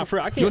now. Nah, for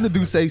real, I can't. You in the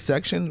Duce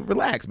section?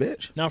 Relax,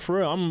 bitch. Now, for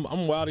real,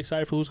 I'm wild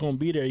excited for who's gonna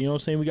be there. You know what I'm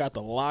saying? We got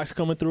the Locks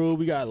coming through.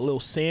 We got Lil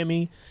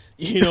Sammy.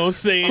 You know what I'm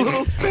saying?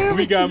 Little Sammy.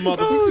 We got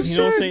motherfuckers. You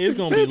know what I'm saying? It's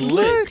gonna be lit.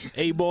 lit.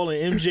 8-Ball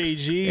and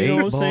MJG. You know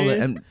what I'm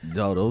saying?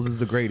 No, those is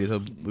the greatest.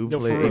 We'll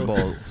play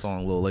 8-Ball song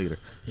a little later.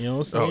 You know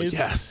what I'm saying?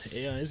 Yes.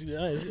 Yeah,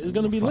 it's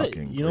gonna be lit.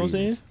 You know what I'm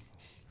saying?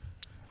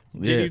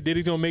 Yeah.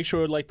 Diddy's gonna make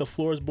sure the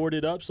floor is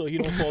boarded up so he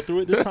don't fall through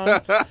it this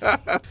time.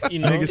 You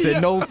know, Nigga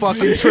said no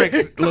fucking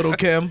tricks, Little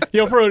Kim.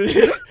 Yo, bro,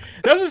 that's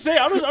to say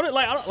I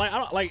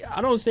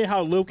don't understand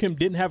how Lil Kim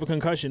didn't have a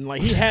concussion.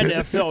 He had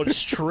that fell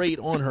straight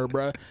on her,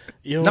 bro.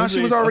 You know,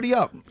 She was already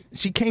up.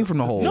 She came from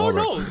the hole.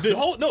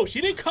 No, she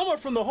didn't come up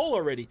from the hole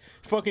already.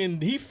 Fucking,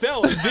 he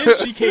fell and then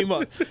she came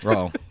up.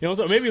 Bro, you know,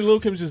 so maybe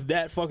Lil Kim's just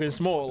that fucking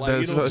small.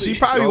 She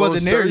probably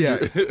wasn't there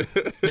yet.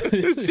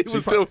 She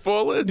was still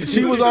falling.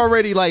 She was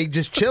already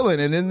just chilling,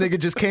 and then nigga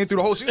just came through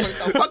the hole. She was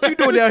like, "The fuck you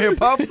doing down here,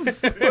 Puff?"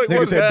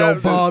 Nigga said,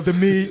 "Don't bother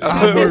me.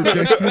 I'm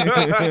working."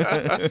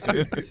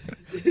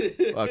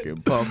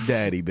 Fucking Puff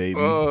Daddy, baby.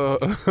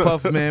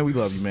 Puff, man, we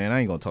love you, man. I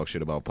ain't gonna talk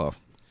shit about Puff.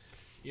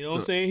 You know what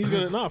I'm saying? He's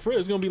gonna for real,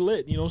 it's gonna be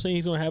lit. You know what I'm saying?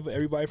 He's gonna have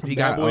everybody from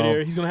Bad Boy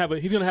there. He's gonna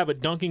have a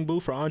dunking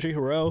booth for Andre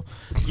Harrell.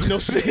 You know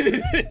what I'm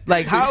saying?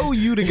 How are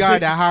you the guy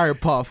that hired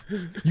Puff?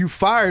 You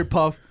fired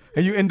Puff,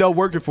 and you end up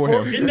working for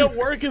him. End up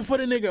working for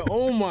the nigga.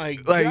 Oh my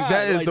god! Like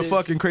that is the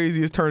fucking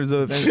craziest turns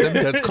of events.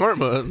 That's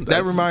karma.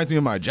 That reminds me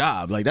of my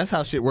job. Like that's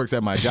how shit works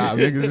at my job,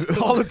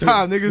 niggas. All the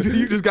time, niggas.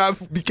 You just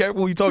gotta be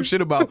careful when you talk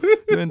shit about. You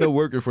end up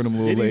working for them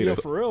a little later.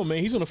 For real, man.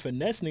 He's gonna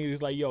finesse niggas.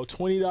 He's like, yo,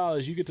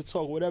 $20, you get to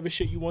talk whatever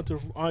shit you want to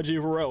Andre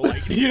Varel.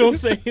 Like, you know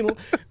what I'm saying?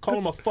 Call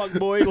him a fuck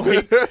boy.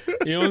 Like,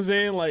 you know what I'm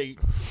saying? Like,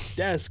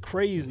 that's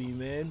crazy,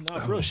 man. Nah,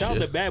 for real. Shout out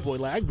to Bad Boy.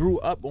 Like, I grew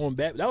up on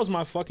Bad. That was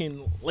my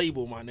fucking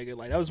label, my nigga.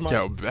 Like, that was my.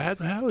 Yo,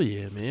 hell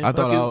yeah, man.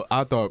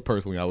 I thought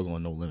personally I was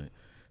on No Limit,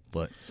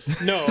 but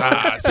no.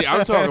 See,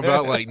 I'm talking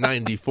about like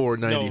 94,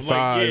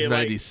 95,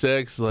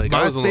 96. Like,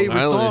 my I was on favorite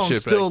Long Island song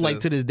shit still back like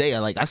then. to this day.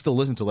 I still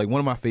listen to like one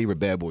of my favorite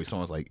Bad Boy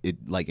songs. Like it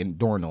like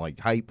during the like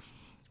hype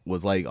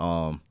was like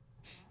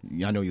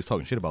I know you was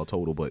talking shit about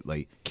Total, but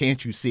like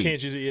Can't You See?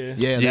 Can't you see? Yeah.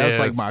 Yeah, that's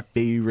like my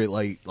favorite.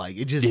 Like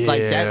it just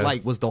like that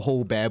like was the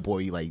whole Bad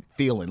Boy like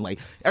feeling. Like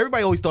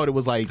everybody always thought it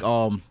was like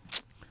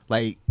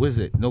what is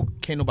it? No,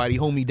 Can't Nobody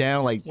Hold Me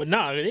Down. Like Well,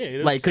 nah,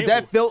 yeah. like cause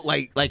that felt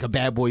like a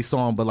Bad Boy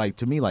song, but like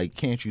to me like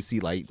Can't You See?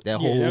 Like that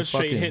whole that was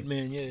fucking straight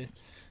Hitman. Yeah.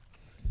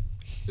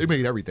 They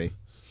made everything.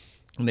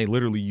 And they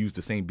literally used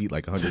the same beat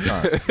like 100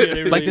 times. They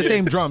really like the did.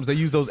 same drums. They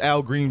used those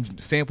Al Green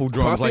sample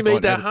drums. Puffy Like made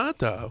on that hot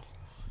though.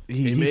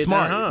 He's made that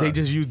smart. hot. They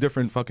just use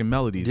different fucking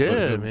melodies. Yeah,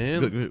 Good,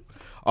 man. good.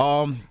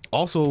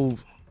 Also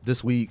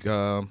this week,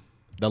 the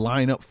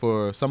lineup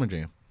for Summer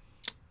Jam.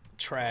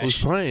 Trash. Who's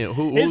playing?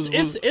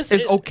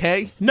 It's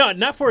okay, No,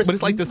 not for. but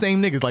it's like the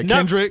same niggas, like not-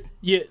 Kendrick.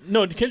 Yeah,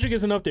 no, Kendrick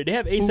isn't up there. They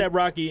have ASAP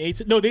Rocky.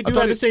 No, they do thought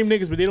have the it- same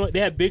niggas, but they don't. They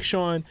have Big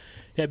Sean.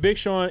 They have Big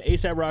Sean,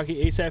 ASAP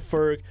Rocky, ASAP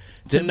Ferg,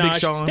 Didn't Big Tinashe.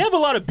 Sean- They have a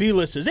lot of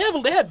B-listers. They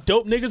have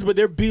dope niggas, but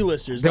they're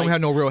B-listers. They Like, don't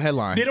have no real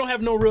headline. They don't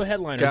have no real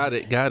headliners.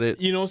 Got it.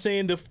 You know what I'm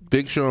saying?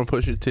 Big Sean,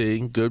 Pusha T,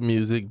 good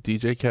music,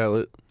 DJ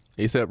Khaled,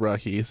 ASAP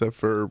Rocky, ASAP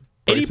Ferg,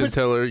 Bryson 80%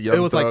 Tiller, Young it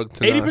was like Thug,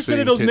 80%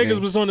 of those Kid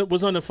niggas Name.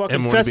 was on the fucking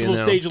And more to be festival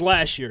stage announced.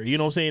 last year. You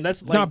know what I'm saying?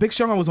 That's like Nah, Big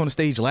Sean was on the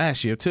stage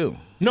last year too.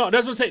 no.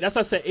 That's what I'm saying. That's why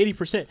I said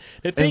 80%.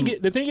 The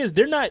thing is,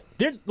 they're not.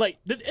 They're like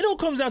it all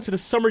comes down to the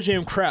Summer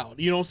Jam crowd.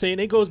 You know what I'm saying?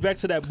 It goes back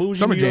to that bougie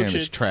Summer New York Jam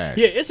shit. is trash.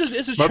 Yeah, it's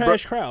a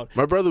trash crowd.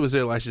 My brother was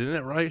there last year.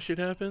 Didn't that riot shit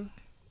happen?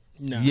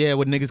 No. Yeah,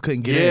 when niggas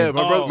couldn't get Yeah, in.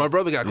 my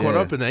brother got caught Yeah.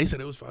 up in that. He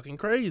said it was fucking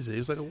crazy. It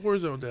was like a war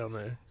zone down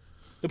there.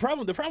 The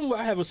problem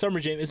I have with Summer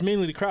Jam is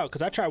mainly the crowd,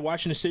 because I tried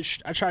watching the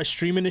shit, I tried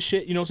streaming the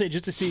shit, you know what I'm saying,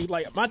 just to see,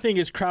 like, my thing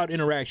is crowd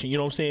interaction, you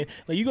know what I'm saying?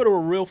 Like, you go to a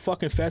real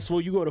fucking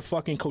festival, you go to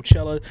fucking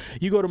Coachella,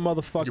 you go to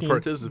motherfucking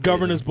participate.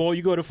 Governor's Ball,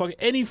 you go to fucking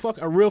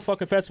a real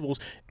fucking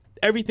festivals.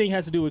 Everything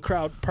has to do with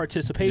crowd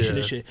participation and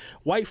Yeah. shit.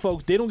 White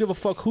folks, they don't give a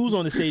fuck who's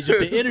on the stage. If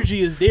the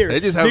energy is there,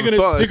 They just they're having gonna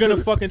fun. they're gonna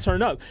fucking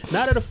turn up.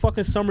 Not at a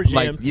fucking Summer Jam.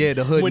 Like, yeah,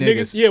 the hood when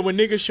niggas. when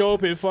niggas show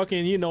up and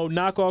fucking, you know,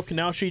 knock off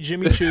Canal Street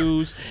Jimmy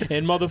Choos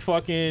and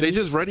motherfucking They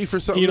just ready for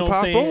something You know to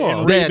what I'm pop saying? off.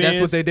 And Yeah, that's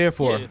Ray-Bans. what they're there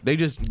for. Yeah. They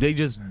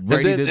just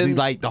ready then- to be and-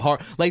 like the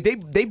hard. Like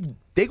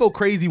they go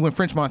crazy when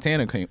French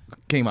Montana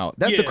came out.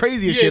 That's the Yeah.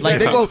 craziest Yeah, shit. Like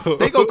exactly.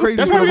 they go crazy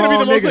That's for the probably gonna be wrong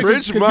the most niggas. like-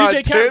 French 'cause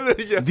DJ Khaled-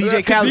 Montana. Yeah.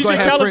 DJ Khaled's DJ gonna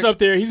have Khaled's French. up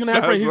there. He's gonna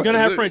have French. He's gonna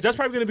have That's French. That's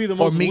probably gonna be the Or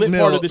most Meek lit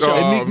Mill. part of the show.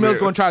 And Meek Mill's man.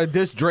 gonna try to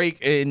diss Drake,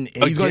 and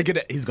he's gonna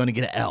Again.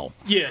 get an L.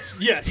 Yes.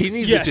 He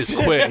needs yes. to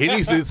just quit. He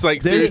needs to it's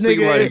like This seriously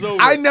nigga like is,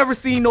 I never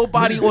seen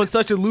nobody on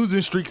such a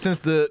losing streak since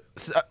the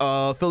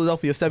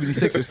Philadelphia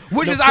 76ers,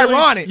 which is Philly-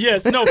 ironic.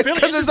 Yes, no, Philly.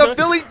 because it's just a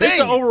Philly It's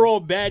thing. an overall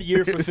bad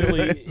year for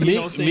Philly. You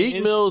know what I'm saying? Meek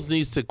It's- Mills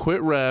needs to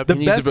quit rap. The He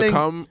needs to best thing-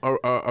 become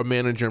a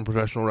manager in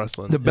professional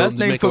wrestling. The best He'll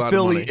thing make a for lot of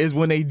Philly money. is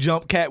when they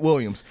jump Cat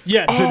Williams.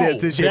 Yes. To their-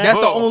 to shit. that- That's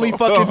the only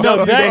fucking No,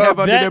 W they have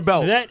under their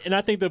belt. and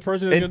I think the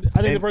person. And-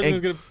 I think the and- person and-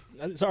 is gonna.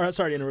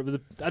 Sorry to interrupt.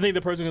 But I think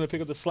the person gonna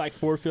pick up the slack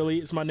for Philly.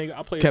 It's my nigga.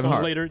 I'll play a Kevin song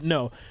Hart. later.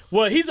 No,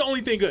 well, he's the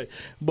only thing good.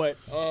 But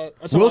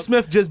Will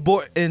Smith just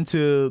bought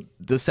into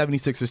the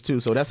 76ers too,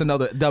 so that's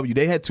another W.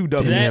 They had two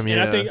W's. That, Damn, and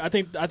yeah. I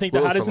think the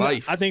Will's hottest. for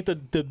life. I think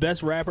the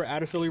best rapper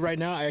out of Philly right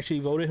now. I actually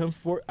voted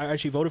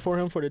for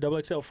him for the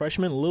XXL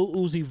freshman, Lil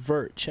Uzi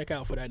Vert. Check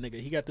out for that nigga.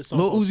 He got this song.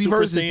 Lil called Uzi Super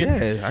Vert is-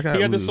 Saiyan. yeah, I got He got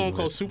Lil this Uzi song Vert.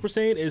 called Super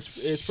Saiyan.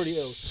 It's pretty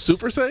ill.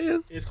 Super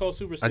Saiyan. It's called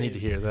Super Saiyan. I need to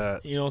hear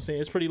that. You know what I'm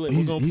saying? It's pretty lit.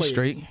 He's, We're gonna play he's it.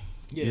 straight.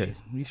 Yeah. Yeah,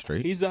 he's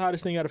straight. He's the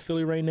hottest thing out of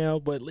Philly right now.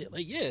 But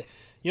like, yeah, you know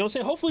what I'm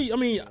saying. Hopefully, I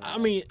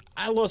mean,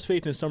 I lost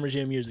faith in Summer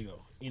Jam years ago.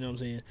 You know what I'm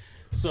saying.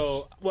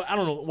 So, well, I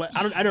don't know.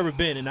 I never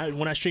been, and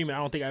when I stream it, I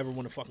don't think I ever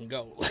want to fucking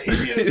go.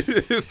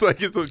 It's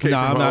like it's okay. No,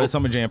 from I'm not home. a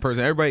Summer Jam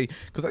person. Everybody,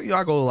 because I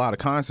go to a lot of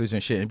concerts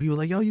and shit, and people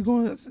like, yo, you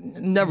going?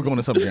 Never going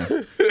to Summer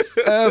Jam.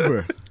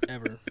 Ever.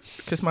 Ever.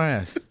 Kiss my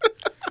ass.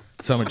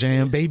 Summer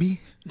Jam,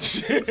 baby.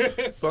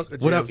 Fuck a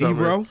What jam up, E, summer.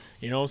 bro?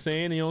 You know what I'm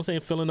saying? You know what I'm saying?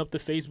 Filling up the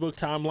Facebook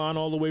timeline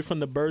all the way from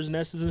the bird's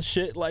nests and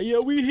shit. Like, yo,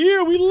 we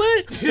here, we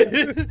lit.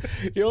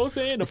 You know what I'm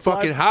saying? The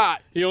Fucking hot.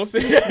 You know what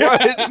I'm saying?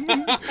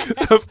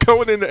 I'm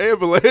going in the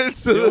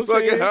ambulance to You know the what I'm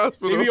fucking saying?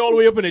 hospital. They be all the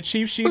way up in the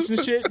cheap sheets and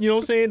shit. You know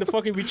what I'm saying? The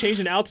fucking be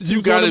changing altitudes.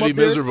 You gotta on them be up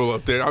there. miserable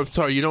up there. I'm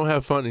sorry, you don't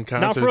have fun in Not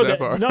concerts for real. that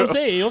far. You know what I'm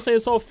saying? You know what I'm saying?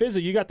 It's all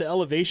physical. You got the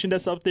elevation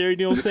that's up there. You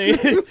know what I'm saying?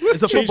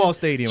 It's a football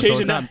stadium, so it's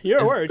Changing, not, you're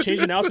a word.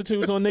 Changing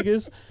altitudes on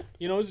niggas.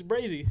 You know, it's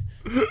crazy.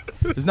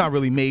 it's not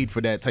really made for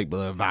that type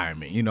of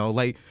environment, you know?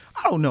 Like,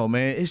 I don't know,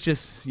 man. It's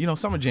just, you know,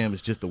 Summer Jam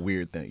is just a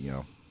weird thing, you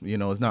know? You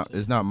know,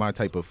 it's not my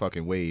type of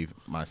fucking wave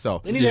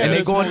myself. And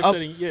they're going up,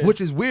 which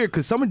is weird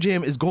because Summer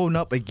Jam is going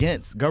up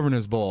against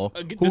Governor's Ball,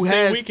 who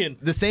has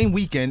the same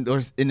weekend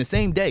or in the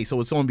same day, so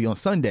it's going to be on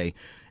Sunday.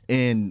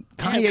 And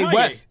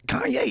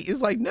Kanye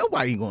is like,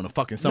 nobody going to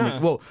fucking Summer.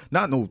 Well,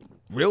 not no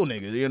real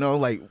niggas, you know,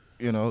 like,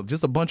 you know,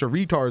 just a bunch of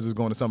retards is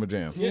going to Summer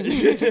Jam.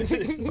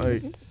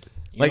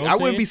 Like I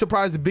wouldn't be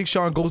surprised if Big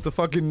Sean goes to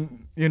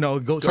fucking, you know,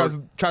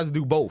 tries to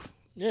do both.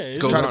 Yeah, it's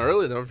goes on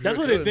early though. That's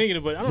what they're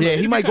thinking, but I don't know.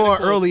 He might go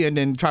on early and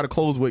then try to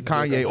close with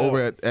Kanye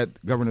over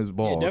at Governor's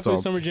Ball. Yeah,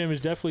 definitely Summer Jam is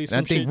definitely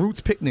some shit. I think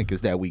Roots Picnic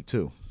is that week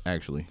too,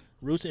 actually.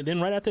 Roots, and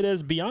then right after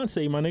that's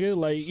Beyonce, my nigga.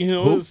 Like, you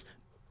know,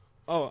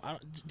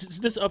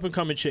 this up and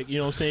coming chick, you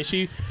know what I'm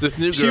saying? This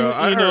new girl,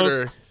 I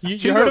heard her.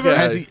 You heard of her?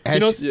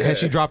 Has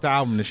she dropped the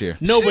album this year?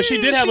 No, but she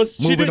did have a.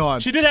 She did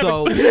have she did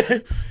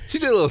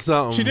a little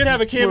something. She did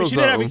have a cameo.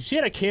 She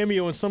had a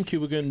cameo in some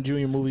Cuba Gooding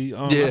Jr. movie.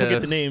 I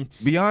forget the name.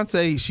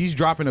 Beyonce, she's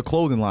dropping a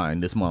clothing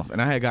line this month,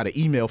 and I had got an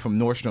email from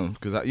Nordstrom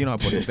because I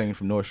bought some things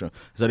from Nordstrom.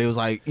 So they was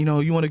like, you know,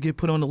 you want to get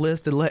put on the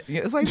list to let.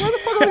 It's like, why the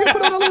fuck am I get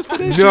put on the list for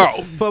this?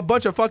 shit? For a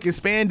bunch of fucking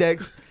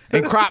spandex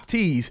and crop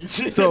tees.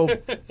 So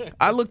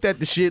I looked at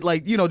the shit,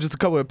 like, you know, just a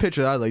couple of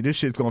pictures. I was like, this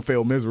shit's gonna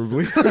fail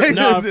miserably.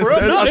 Nah, for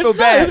real, I feel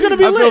bad. It's gonna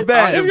be lit.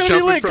 It's gonna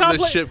be lit.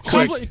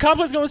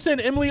 Complex gonna send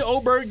Emily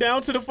Oberg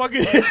down to the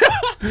fucking.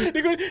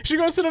 She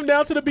gonna send him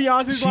down to the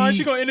Beyonce's line.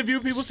 She gonna interview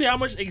people, see how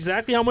much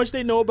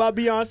they know about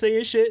Beyonce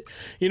and shit.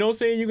 You know what I'm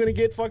saying? You're gonna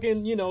get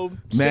fucking, you know,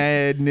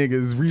 mad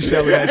niggas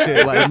reselling that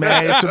shit. Like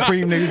mad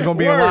Supreme niggas gonna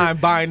be in line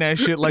buying that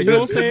shit. Like, you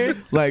know what I'm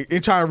saying? Like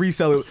and trying to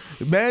resell it.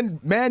 Mad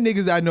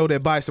niggas I know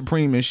that buy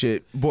Supreme and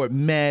shit bought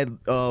mad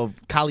of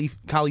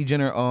Kylie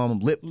Jenner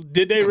lip.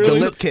 Did they really?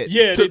 The lip kits.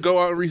 Yeah. To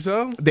go out and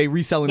resell? They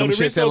reselling them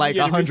shits at like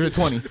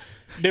 120.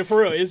 They're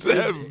for real. They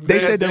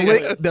said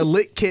the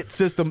lit kit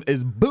system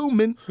is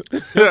booming.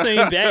 They're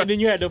saying that, and then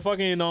you had the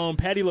fucking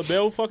Patti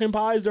LaBelle fucking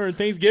pies during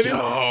Thanksgiving.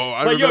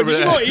 I remember did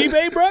you go on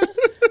eBay, bro?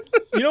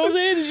 You know what I'm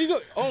saying? Did you go?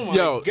 Oh my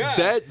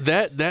god.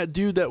 That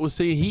dude that was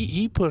saying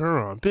he put her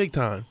on big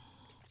time.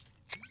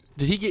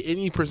 Did he get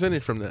any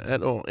percentage from that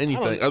at all?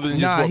 Anything other than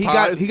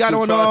just he got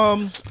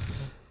on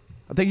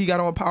I think he got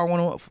on Power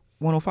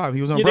 105.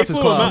 He was on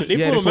Breakfast Club. They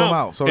flew him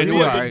out. So he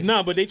was all right.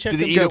 Nah, but they checked him.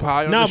 Did he eat a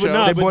pie on the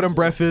show? They bought him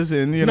breakfast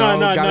and, you know,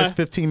 got his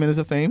 15 minutes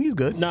of fame. He's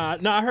good. Nah,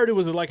 I heard it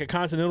was like a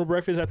continental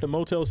breakfast at the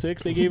Motel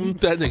 6 they gave him.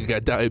 That nigga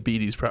got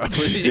diabetes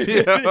probably.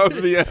 Yeah, I'll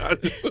be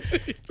honest.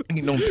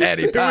 Ain't no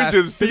patty pie. We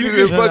just feeding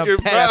him fucking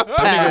pie.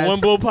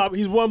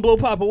 He's one blow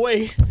pop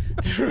away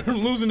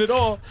from losing it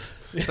all.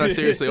 No,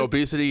 seriously,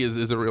 obesity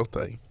is a real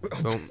thing.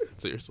 Don't,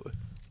 seriously.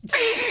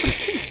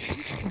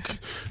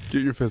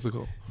 Get your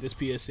physical. This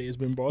PSA has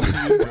been brought to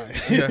you by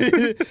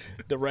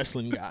the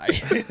wrestling guy.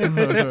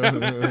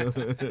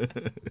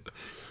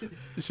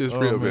 This shit's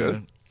real,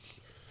 man.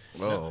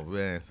 Oh,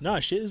 man. Nah,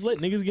 shit is lit.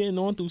 Niggas getting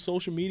on through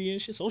social media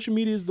and shit. Social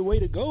media is the way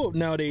to go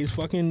nowadays.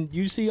 Fucking,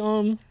 you see,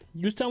 you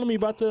was telling me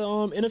about the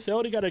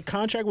NFL. They got a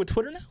contract with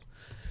Twitter now.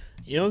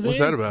 You know what I'm saying? What's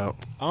that about?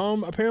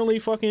 Apparently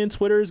fucking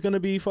Twitter is gonna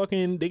be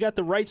fucking. They got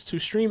the rights to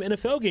stream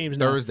NFL games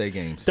now. Thursday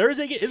games. That's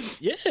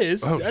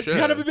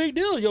kind of a big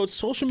deal. Yo,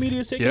 social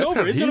media is taking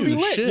over. It's gonna be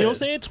lit. Shit. You know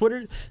what I'm saying?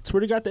 Twitter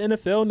got the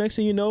NFL. Next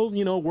thing you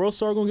know, World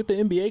Star gonna get the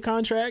NBA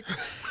contract.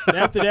 And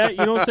after that,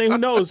 you know what I'm saying? Who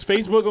knows?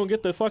 Facebook gonna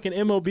get the fucking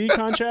MLB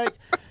contract.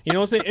 You know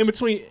what I'm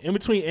saying? In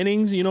between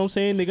innings, you know what I'm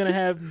saying? They're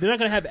not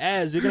gonna have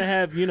ads. They're gonna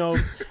have,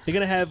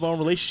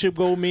 relationship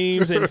goal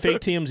memes and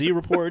fake TMZ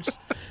reports.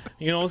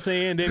 You know what I'm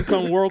saying? Then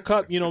come World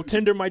Cup,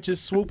 Tinder might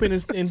just swoop in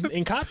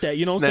and cop that.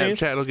 You know what I'm saying?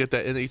 Snapchat will get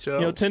that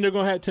NHL. Tinder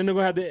gonna have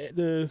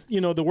the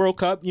World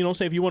Cup. You know what I'm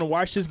saying? If you want to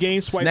watch this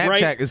game, swipe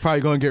right. Snapchat is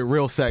probably gonna get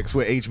real sex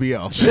with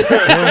HBO. They're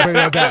gonna bring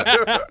that back.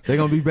 They're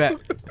gonna be back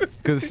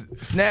because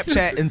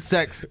Snapchat and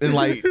sex and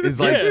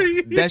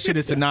that shit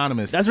is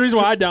synonymous. That's the reason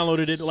why I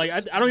downloaded it. Like I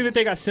don't even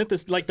think I sent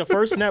this. Like the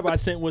first snap I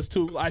sent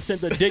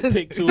the dick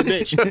pic to a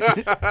bitch.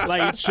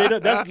 Like straight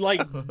up, that's like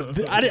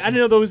I didn't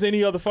know there was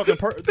any other fucking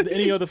purpose.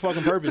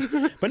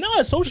 But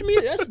no, social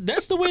media,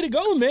 that's the way to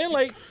go, man.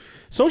 Like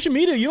social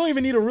media, you don't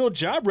even need a real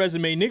job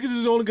resume. Niggas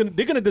is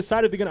they're gonna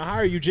decide if they're gonna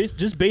hire you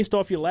just based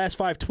off your last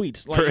 5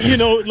 tweets. Like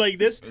like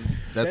this.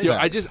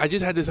 I just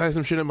had to sign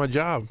some shit at my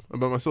job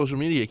about my social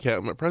media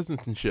account, my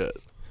presence and shit.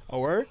 Oh,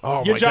 word?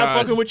 Oh, your my job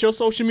God. Fucking with your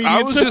social media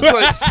I was too. just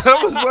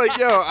like,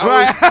 yo. You know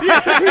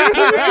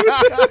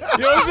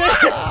what I'm saying?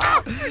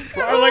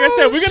 Like I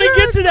said, we're gonna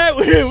get to that.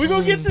 We're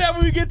gonna get to that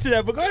when we get to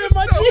that. But go ahead,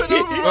 my G.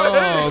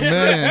 Oh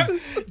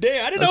man.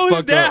 Damn, I didn't know it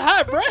was that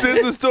hot, bro.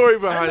 There's a story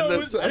behind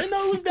this. I didn't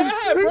know it was that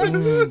hot,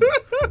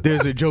 bro.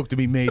 There's a joke to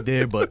be made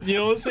there, but you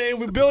know what I'm saying?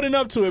 We're building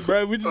up to it,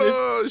 bro.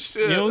 Oh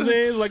shit. You know what I'm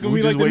saying? It's like when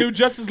we like the new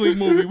Justice League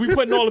movie. We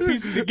putting all the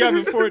pieces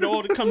together for it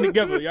all to come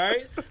together. You all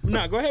right?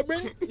 Nah, go ahead,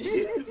 Brandon.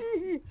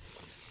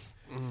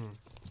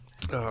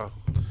 But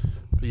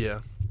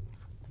yeah,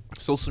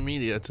 social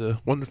media, it's a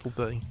wonderful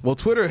thing. Well,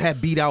 Twitter had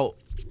beat out,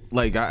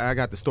 like I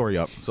got the story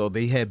up, so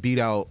they had beat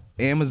out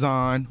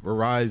Amazon,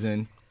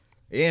 Verizon,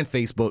 and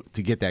Facebook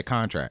to get that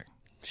contract.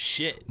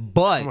 Shit.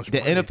 But the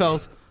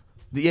NFL's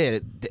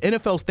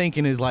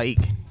thinking is like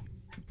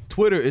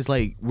Twitter is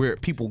like where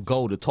people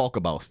go to talk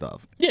about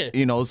stuff. Yeah.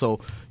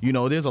 So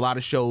there's a lot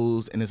of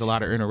shows and there's a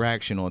lot of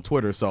interaction on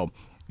Twitter. So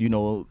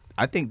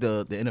I think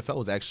the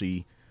NFL is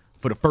actually,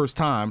 for the first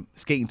time,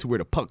 skating to where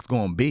the puck's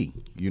going to be.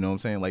 You know what I'm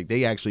saying? Like,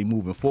 they actually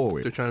moving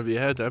forward. They're trying to be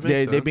ahead. That makes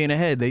sense. They're being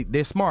ahead.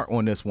 They're smart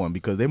on this one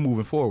because they're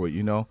moving forward,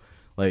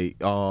 Like,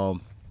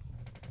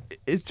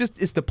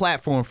 it's the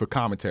platform for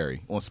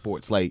commentary on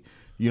sports. Like,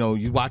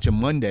 you watch a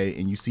Monday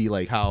and you see,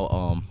 like,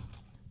 how,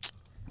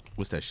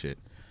 what's that shit?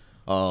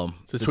 The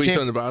tweets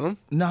on the bottom?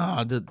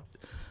 Nah, the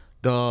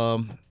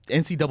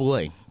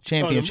NCAA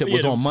championship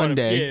was on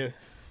Monday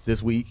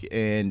this week,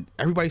 and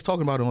everybody's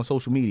talking about it on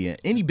social media.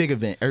 Any big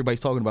event, everybody's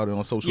talking about it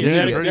on social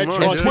media.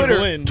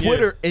 On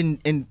Twitter, and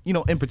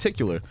in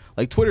particular,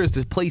 like Twitter is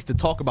the place to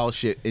talk about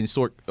shit in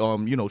short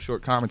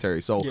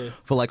commentary. So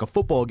for like a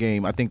football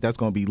game, I think that's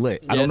going to be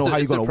lit. I don't know how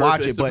you're going to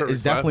watch it, but it's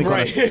definitely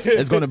going to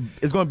it's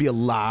going to be a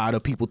lot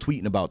of people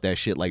tweeting about that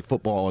shit, like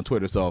football on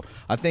Twitter. So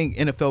I think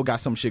NFL got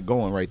some shit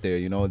going right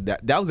there.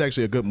 That was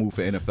actually a good move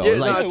for NFL.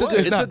 Yeah,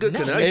 it's a good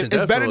connection.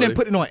 It's better than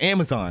putting it on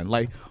Amazon.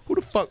 Like, who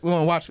the fuck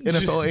going to watch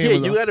NFL?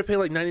 Amazon? You got to pay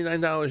like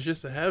 $99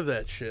 just to have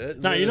that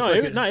shit.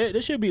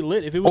 This should be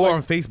lit if it was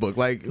on Facebook.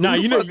 Like,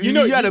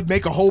 you got to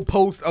make a whole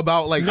post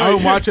about like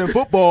I'm watching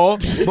football,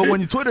 but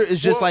when your Twitter is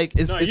just like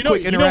it's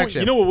quick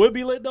interaction. You know what would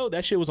be lit though?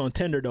 That shit was on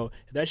Tinder though.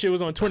 If that shit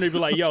was on Twitter, it'd be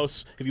like, yo,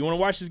 if you want to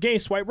watch this game,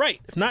 swipe right.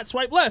 If not,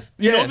 swipe left.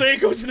 You know what I'm saying?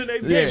 Go to the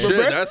next game.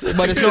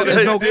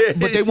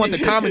 But they want the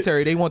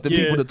commentary. They want the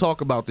people to talk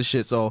about the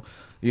shit. So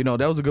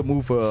that was a good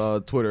move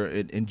for Twitter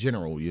in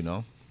general.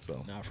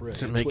 So for real.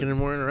 Making it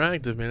more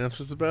interactive, man. That's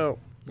what it's about.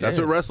 That's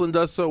what wrestling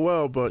does so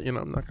well, but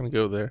I'm not gonna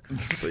go there. But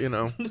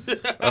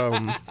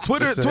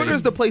Twitter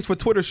is the place for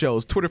Twitter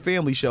shows, Twitter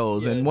family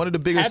shows, and one of the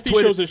biggest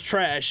Twitter shows is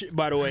trash.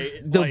 By the way,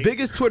 the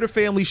biggest Twitter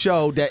family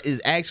show that is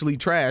actually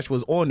trash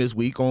was on this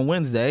week on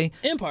Wednesday.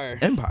 Empire.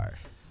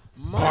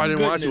 I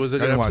didn't watch it. Was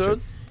it a good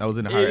episode? I was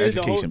in the higher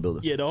education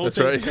building. Yeah, the whole That's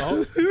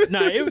thing.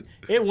 right.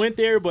 It went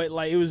there, but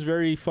like it was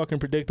very fucking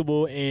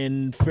predictable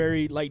and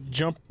very like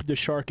jump the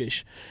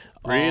sharkish.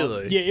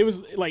 Really? Yeah, it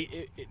was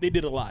like they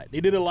did a lot. They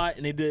did a lot,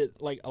 and they did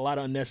like a lot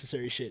of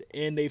unnecessary shit.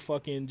 And they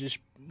fucking just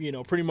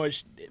pretty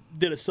much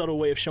did a subtle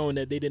way of showing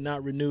that they did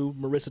not renew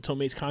Marissa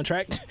Tomei's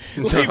contract.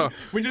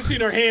 We just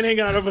seen her hand hanging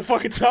out of a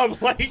fucking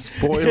tub. Like,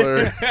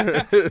 spoiler.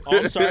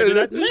 I'm sorry,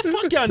 man.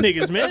 Fuck y'all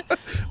niggas, man.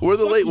 We're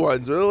the late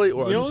ones. You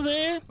know what I'm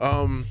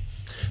saying?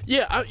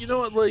 Yeah, you know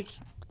what? Like,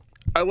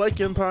 I like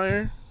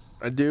Empire,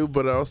 I do,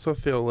 but I also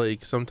feel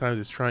like sometimes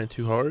it's trying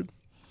too hard.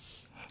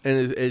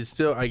 And it's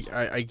still,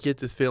 I get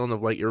this feeling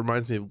of like, it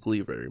reminds me of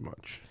Glee very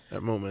much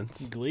at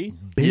moments. Glee?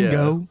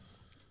 Bingo. Yeah.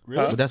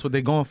 Really? But that's what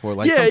they're going for.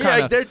 Like,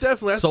 they're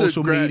definitely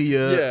social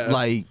media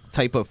like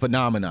type of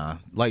phenomenon.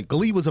 Like,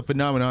 Glee was a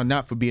phenomenon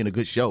not for being a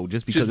good show,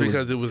 just because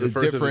it was the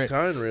first of its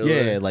kind, really.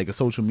 Yeah, like a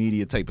social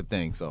media type of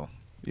thing. So,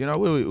 what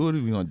are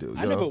we gonna do?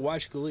 I never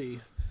watched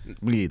Glee.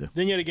 Me either.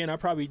 Then yet again, I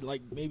probably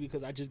maybe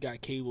because I just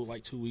got cable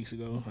like 2 weeks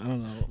ago. I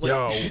don't know.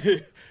 Yo,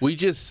 we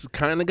just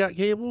kind of got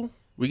cable.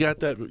 We got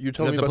that. You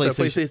told me about that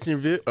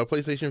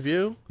PlayStation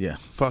View? Yeah.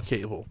 Fuck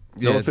cable.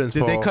 No offense,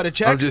 Did Paul. they cut a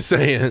check? I'm just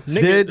saying.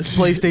 Did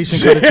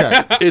PlayStation cut a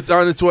check? It's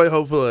on its way,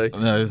 hopefully.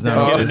 No, it's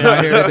not. It's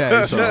not here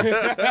today. So.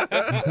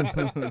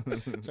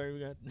 Sorry, we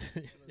got.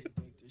 Think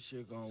this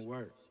shit gonna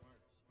work?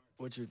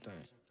 What you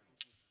think?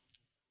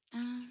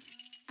 I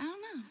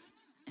don't know.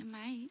 It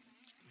might.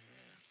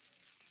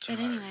 But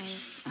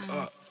anyways,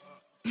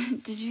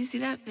 did you see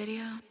that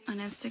video on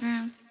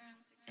Instagram?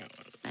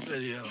 Like,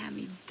 Video. It had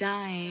me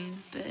dying,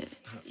 but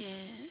yeah.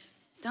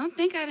 Don't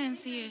think I didn't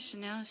see your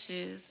Chanel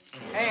shoes.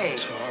 Hey,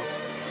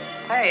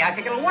 I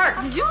think it'll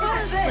work. Did you fall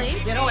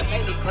asleep? You know it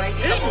may be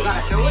crazy, Is but we're it?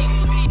 gonna do it.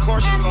 Of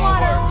course it's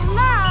gonna work.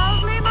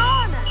 lovely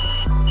morning.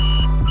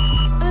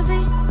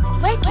 Uzi,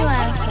 wake your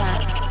ass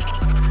up.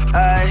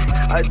 Hey,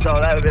 I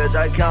told that bitch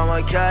I count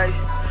my cash.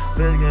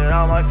 Bitch, get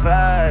on my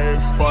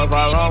face. 4 or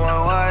 5 on my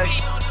way.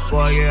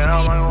 Boy, get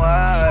on my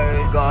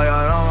way. Go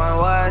out on my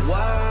way.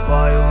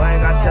 Boy, you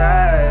ain't got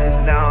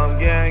taste. Now I'm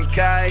getting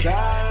cash.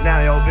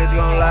 Now your bitch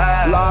gon'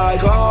 lie.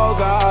 Like, oh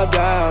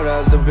goddamn,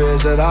 that's the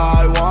bitch that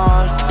I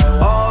want.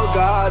 Oh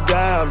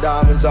goddamn,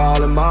 diamonds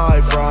all in my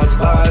fronts.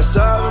 Like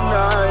 7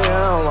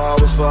 a.m., I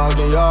was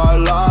fucking your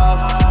love.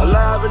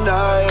 11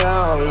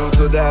 a.m., you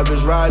took that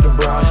bitch right to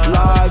brunch.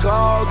 Like,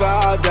 oh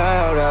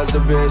goddamn, that's the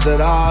bitch that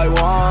I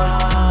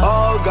want.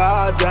 Oh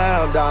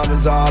goddamn,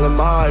 diamonds all in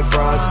my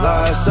fronts.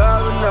 Like 7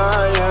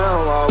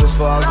 a.m., I was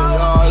fucking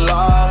your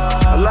love.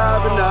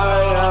 11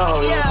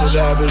 a.m., you took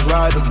that bitch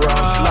right to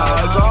brunch.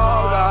 Like,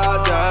 oh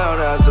goddamn,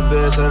 that's the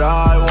bitch that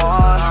I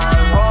want.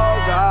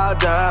 Oh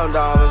goddamn,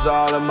 diamonds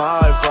all in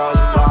my fronts.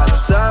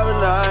 Like 7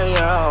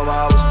 a.m.,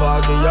 I was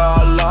fucking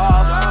your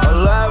love.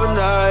 11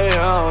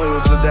 a.m., you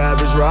took that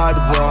bitch right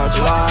to brunch.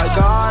 Like,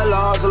 I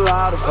lost a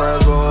lot of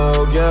friends, but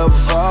who give a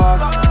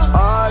fuck?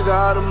 I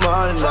got the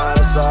money, now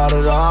that's all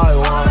that I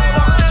want.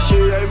 She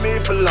ate me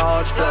for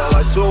lunch, feel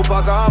like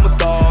Tupac, I'm a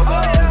dog.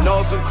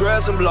 Know some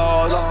Chris and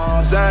blows,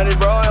 Zanny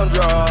bro on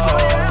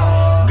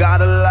drugs.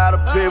 Got a lot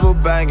of people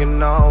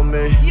banging on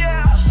me.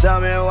 Tell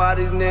me why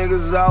these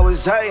niggas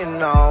always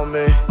hating on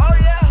me.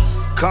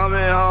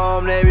 Coming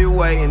home, they be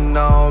waiting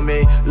on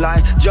me.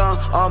 Like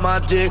jump on my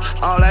dick,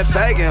 all that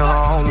faking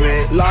on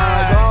me.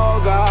 Like,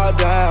 oh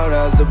goddamn,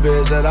 that's the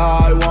bitch that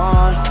I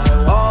want.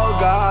 Oh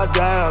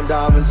goddamn,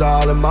 diamonds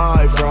all in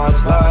my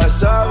fronts. Like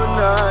 7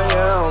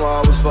 a.m.,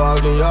 I was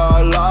fucking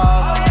your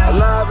love.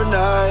 11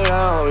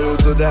 a.m., you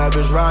took that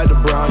bitch right to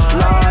brunch.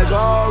 Like,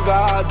 oh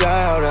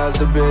goddamn, that's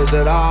the bitch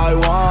that I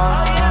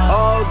want.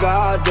 Oh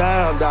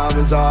goddamn,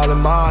 diamonds all in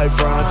my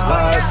fronts.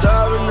 Like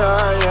 7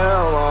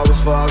 a.m., I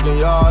was fucking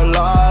your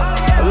love.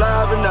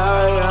 11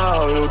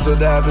 a.m., you took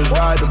that bitch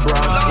right to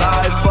brunch.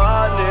 Like,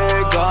 fuck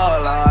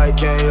nigga, like,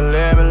 can you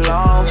live me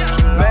long?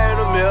 Made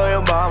 $1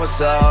 million by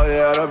myself,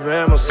 yeah, that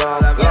been my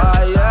song. Like,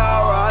 yeah,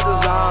 I ride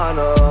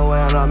designer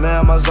when I'm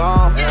in my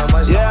zone.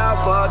 Yeah, I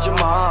fucked your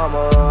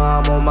mama,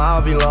 I'm on my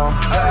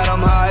V-Long. Said I'm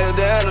higher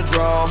than a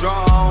drone.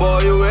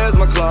 Boy, you is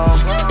my clone.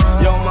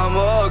 Yo,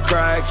 mama a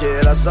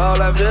crackhead, I saw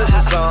that bitch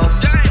in stones.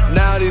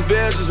 Now these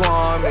bitches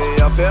want me,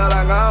 I feel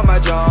like I'm my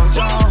junk.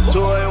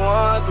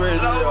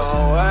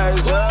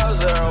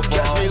 281-308-004.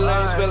 Catch me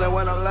lane spilling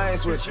when I'm lane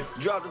switching.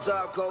 Drop the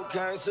top,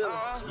 cocaine ceiling.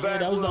 Yeah,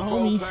 that was the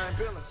homie.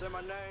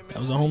 That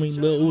was the homie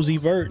Lil Uzi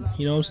Vert,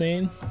 you know what I'm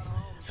saying?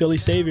 Philly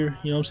savior,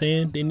 you know what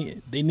I'm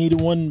saying? They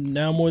needed one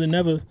now more than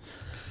ever,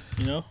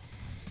 you know?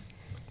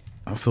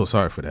 I feel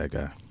sorry for that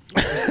guy.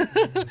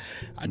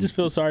 I just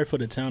feel sorry for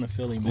the town of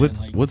Philly,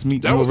 man. What's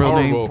Meek real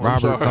name?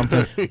 Robert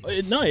something?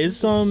 No,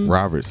 it's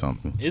Robert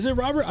something. Is it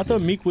Robert? I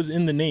thought Meek was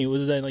in the name.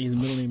 Was that like his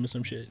middle name or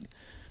some shit?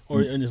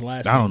 Or in his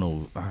last name? I don't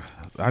know.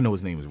 I know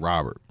his name is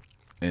Robert.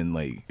 And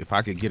like if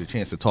I could get a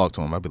chance to talk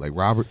to him, I'd be like,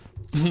 Robert.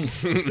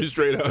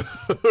 Straight up.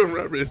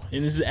 Robert.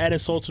 And this is adding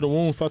salt to the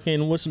wound.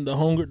 Fucking what's the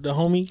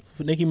homie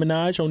for Nicki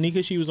Minaj,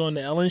 Onika, she was on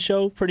the Ellen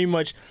show pretty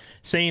much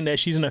saying that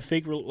she's in a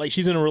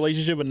she's in a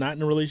relationship but not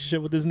in a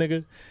relationship with this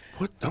nigga.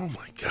 What? Oh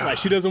my god! Like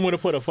she doesn't want to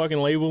put a fucking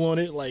label on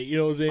it. Like you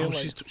know what I'm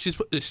saying? She's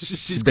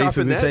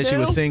basically said she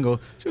was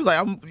single. She was like,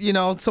 I'm,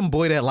 some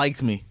boy that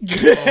likes me.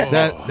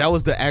 That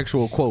was the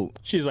actual quote.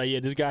 She's like,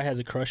 yeah, this guy has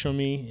a crush on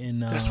me,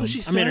 and that's what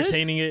she said? I'm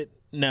entertaining it.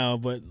 No,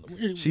 but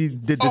she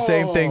did the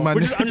same thing. I'm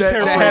just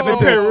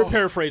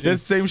paraphrasing. The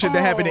same shit that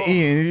happened to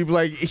Ian.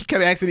 He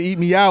kept asking to eat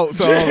me out.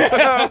 So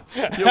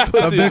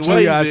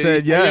eventually, I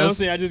said yes. You know what I'm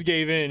saying? I just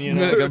gave in. You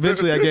know,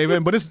 eventually I gave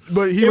in. But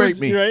he raped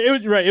me. Right.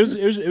 It was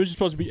just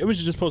supposed to be. It was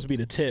just supposed to be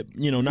the tip.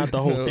 You know, not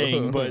the whole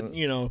thing. But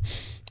yeah,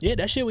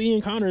 that shit with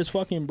Ian Connor is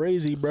fucking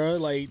brazy, bro.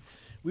 Like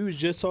we was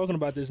just talking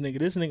about this nigga.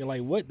 This nigga,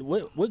 like, what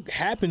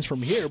happens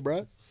from here,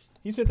 bro?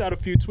 He sent out a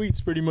few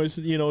tweets pretty much,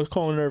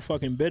 calling her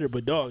fucking bitter.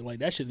 But, dog, like,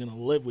 that shit's going to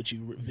live with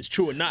you if it's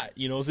true or not.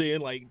 You know what I'm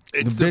saying? Like,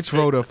 the bitch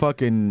wrote a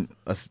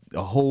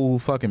whole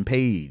fucking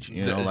page.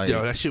 Yo,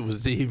 that shit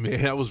was deep,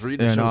 man. I was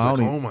reading it. I was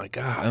like, oh, my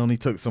God. I only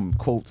took some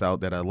quotes out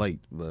that I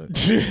liked. But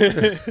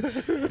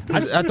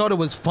I thought it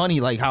was funny,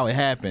 like, how it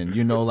happened,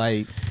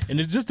 like. And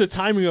it's just the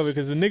timing of it,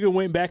 because the nigga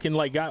went back and,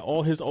 like, got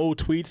all his old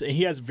tweets, and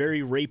he has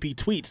very rapey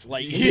tweets.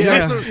 Like, he's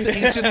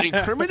just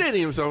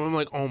incriminating himself. I'm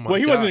like, oh, my God. Well,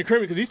 he wasn't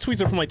incriminating, because these tweets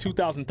are from, like,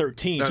 2013.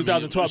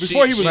 2012,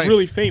 before he was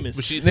really famous.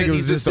 But she said nigga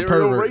was just a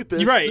pervert.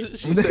 You're right.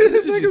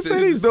 Nigga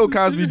said he's Bill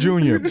Cosby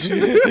Jr.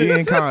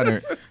 Ian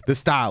Connor, the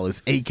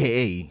stylist,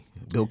 a.k.a.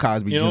 Bill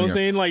Cosby Jr. You know what I'm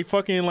saying? Like,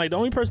 fucking, like, the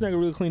only person that can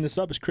really clean this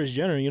up is Kris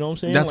Jenner. You know what I'm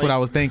saying? That's what I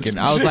was thinking.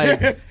 I was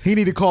like, he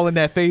need to call in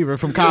that favor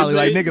from Kylie.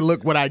 Like, nigga,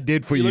 look what I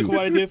did for you. Look what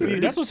I did for you.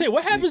 That's what I'm saying.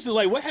 What happens to,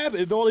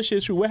 if all this shit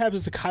is true, what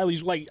happens to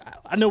Kylie's, like,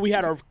 I know we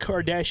had our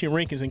Kardashian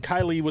rankings, and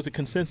Kylie was a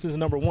consensus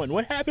number 1.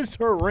 What happens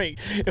to her rank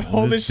if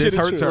all this shit is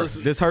true?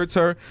 This hurts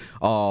her.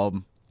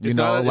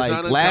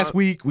 Last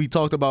week we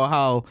talked about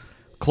how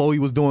Khloe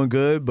was doing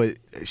good, but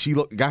she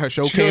got her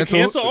show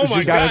canceled. Oh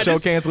she got her show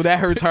canceled. That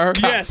hurts her.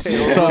 Yes.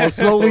 So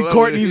slowly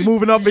Courtney's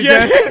moving up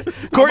again.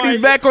 Courtney's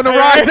back on the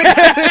rise again.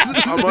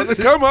 I'm on the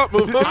come up.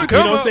 You know what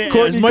I'm saying?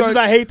 As much as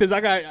I hate this, I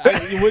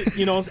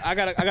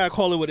gotta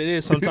call it what it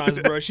is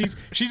sometimes, bro. She's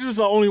just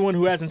the only one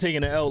who hasn't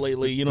taken an L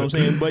lately. You know what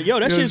I'm saying? But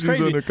that shit's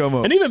crazy.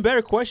 An even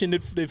better question: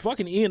 Did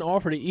fucking Ian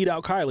offer to eat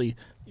out Kylie?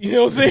 You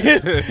know what I'm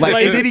saying?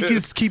 And then he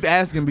just keep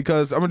asking,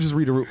 because I'm gonna just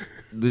read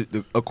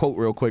a quote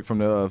real quick from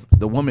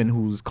the woman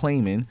who's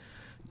claiming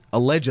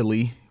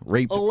allegedly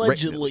raped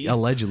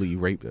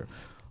her.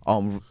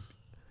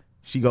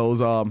 She goes,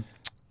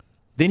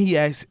 then he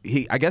asks,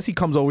 I guess he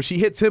comes over, she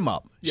hits him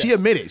up. Yes. She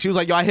admitted. She was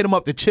like, yo, I hit him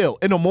up to chill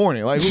in the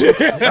morning. Like,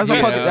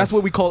 that's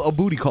what we call a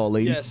booty call,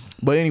 lady. Yes.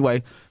 But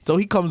anyway, so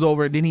he comes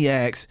over, and then he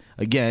asks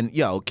again,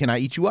 yo, can I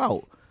eat you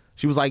out?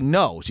 She was like,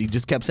 no. She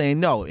just kept saying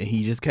no, and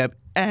he just kept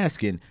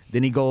asking.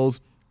 Then he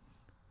was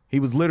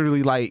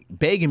literally like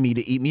begging me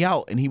to eat me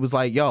out, and he was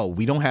like, yo,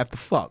 we don't have to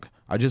fuck.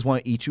 I just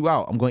want to eat you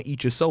out. I'm going to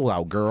eat your soul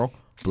out, girl.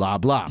 Blah,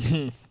 blah.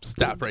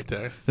 Stop right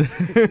there.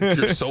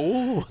 Your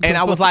soul? And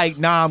I was like,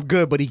 nah, I'm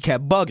good, but he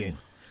kept bugging.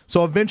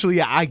 So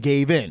eventually I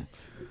gave in.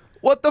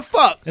 What the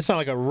fuck? That sounds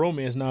like a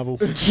romance novel.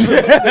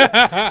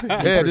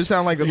 Yeah, this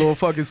sounds like a little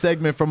fucking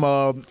segment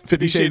from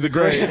 50 Shades of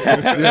Grey.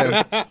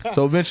 Yeah.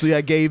 So eventually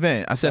I gave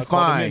in. I said,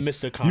 fine,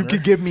 you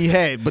can give me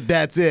head, but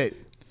that's it.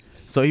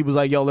 So he was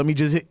like, yo, let me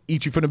just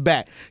eat you from the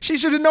back. She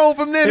should have known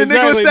from then the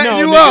nigga was Exactly. setting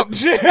you up.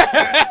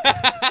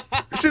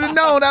 Should have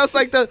known. That's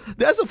like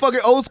that's a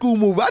fucking old school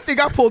move. I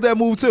think I pulled that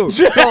move too.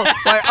 So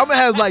like I'm gonna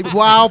have like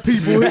wild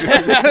people.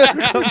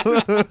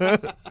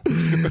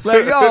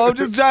 Like, yo, I'm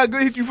just trying to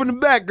hit you from the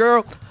back,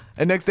 girl.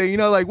 And next thing you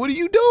know, like, what are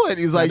you doing?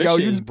 He's like, yo,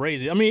 you is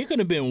brazy. I mean, it could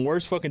have been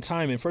worse fucking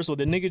timing. First of all,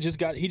 the nigga just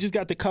got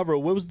the cover.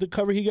 What was the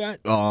cover he got?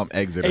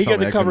 Exit. He got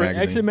the cover.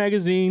 Exit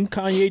magazine.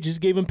 Kanye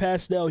just gave him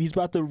Pastel. He's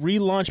about to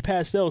relaunch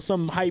Pastel.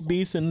 Some hype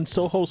beast and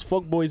Soho's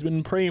fuckboy's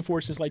been praying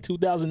for since like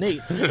 2008.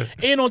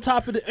 and on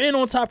top of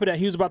that,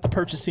 he was about to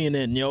purchase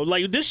CNN. Yo,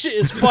 like this shit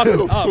is fucked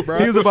up, bro.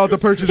 He was about to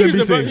purchase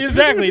NBC.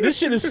 Exactly. This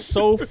shit is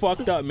so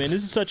fucked up, man.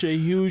 This is such a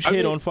huge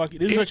hit on fucking.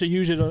 This is such a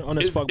huge hit on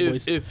his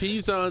fuckboys. If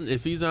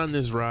he's on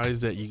this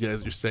rise that you guys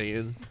are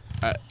saying,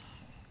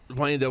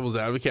 playing devil's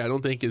advocate, I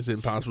don't think it's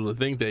impossible to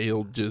think that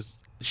he'll just.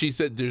 She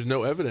said there's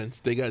no evidence.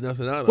 They got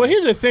nothing out of him. Well,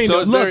 here's the thing.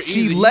 So look,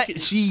 she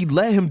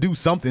let him do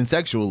something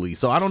sexually.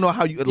 So I don't know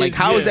how you like.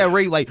 How is that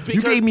rape? Like because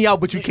you gave me out,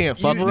 but you can't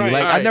fuck me.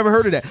 Like I never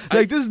heard of that.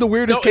 Like this is the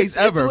weirdest case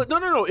ever.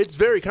 No. It's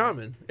very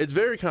common. It's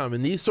very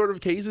common. These sort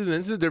of cases and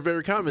instances, they're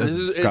very common. That's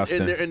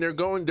disgusting. And they're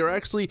going. They're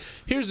actually.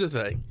 Here's the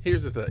thing.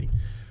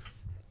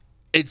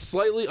 It's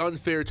slightly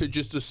unfair to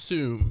just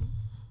assume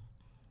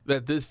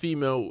that this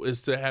female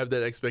is to have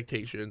that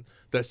expectation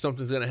that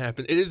something's going to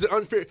happen. It is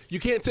unfair. You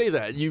can't say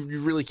that. You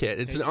really can't.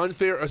 It's an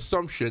unfair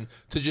assumption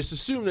to just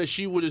assume that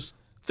she would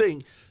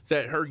think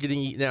that her getting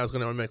eaten out is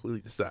going to automatically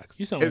lead to sex.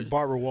 You sound like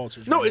Barbara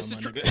Walters. No, it's the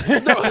truth.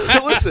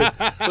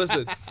 No,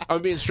 listen.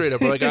 I'm being straight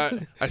up. Like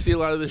I see a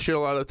lot of this shit a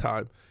lot of the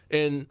time,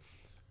 and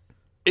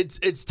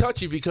it's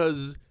touchy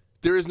because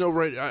there is no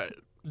right.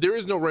 There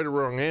is no right or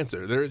wrong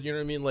answer. You know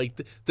what I mean?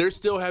 Like they're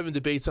still having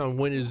debates on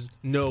when is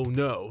no. You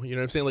know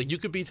what I'm saying? Like you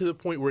could be to the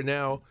point where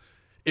now,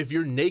 if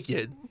you're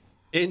naked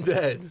in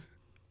bed,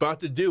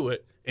 about to do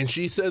it, and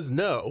she says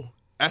no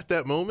at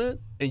that moment,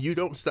 and you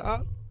don't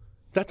stop,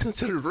 that's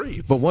considered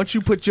rape. But once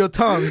you put your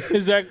tongue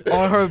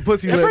on her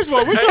pussy lips, first of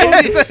all, we're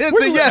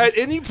yes. At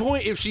any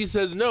point, if she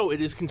says no, it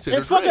is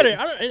considered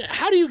rape.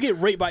 How do you get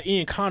raped by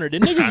Ian Connor?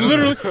 The nigga's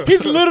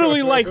he's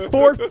literally like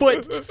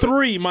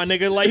 4'3", my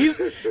nigga. Like he's,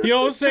 you know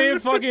what I'm saying?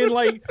 Fucking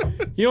like,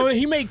 you know,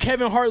 he made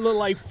Kevin Hart look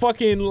like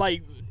fucking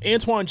like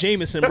Antoine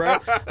Jameson, bro.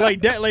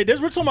 Like that. Like this.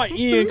 We're talking about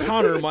Ian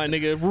Connor, my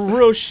nigga.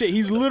 Real shit.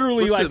 He's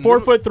literally like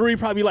 4'3",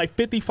 probably like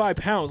 55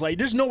 pounds. Like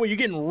there's no way you're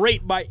getting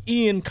raped by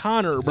Ian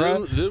Connor,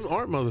 bro. Them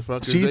aren't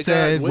motherfuckers. She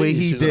said what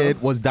he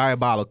did was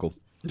diabolical.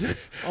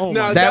 Oh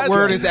no, that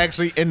word is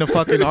actually in the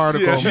fucking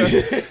article.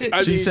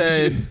 She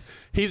said.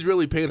 He's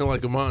really painted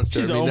like a monster.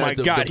 She's oh my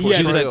god,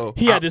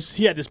 he had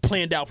this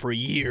planned out for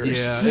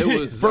years. Yeah, it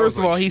was. First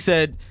of all, he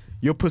said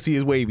your pussy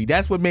is wavy.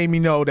 That's what made me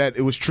know that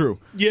it was true.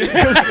 Yeah,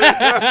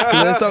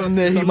 that's something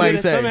that he might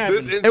say.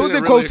 It was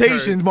in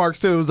quotations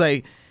marks too. It was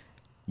like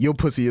your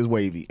pussy is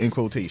wavy in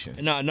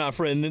quotation. Nah,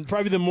 friend. And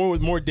probably the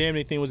more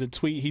damning thing was a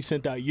tweet he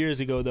sent out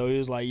years ago. Though he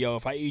was like, "Yo,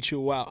 if I eat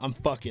you out, I'm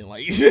fucking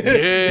like." yeah,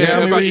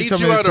 if I eat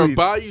you out or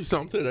buy you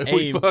something,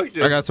 we fucked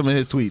it. I got some of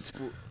his tweets.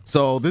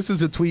 So this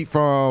is a tweet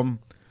from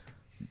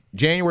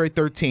January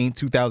 13,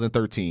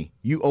 2013.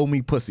 You owe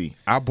me pussy.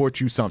 I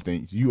bought you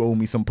something. You owe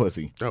me some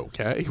pussy.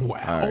 Okay. Wow.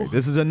 All right.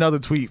 This is another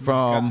tweet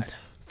from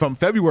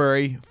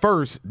February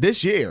 1st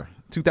this year,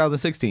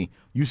 2016.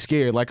 You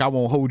scared like I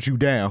won't hold you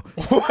down.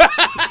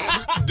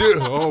 Dude,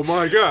 oh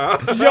my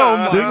god.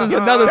 Yo, this is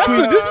another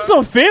tweet. This is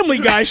some Family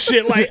Guy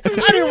shit. Like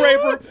I didn't rape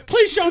her.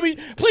 Please show me.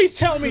 Please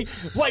tell me.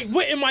 Like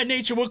what in my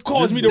nature would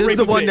cause me to rape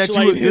a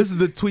bitch? This is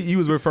the tweet you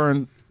was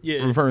referring to.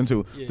 Yeah.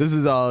 This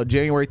is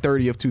January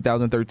 30th,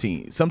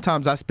 2013.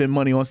 Sometimes I spend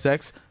money on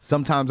sex.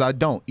 Sometimes I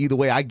don't. Either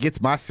way, I gets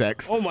my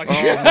sex. Oh my god.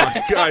 Oh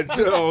my god.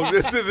 No,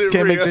 this isn't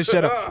Can't real. make this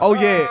shit up. Oh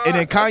yeah, and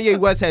then Kanye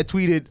West had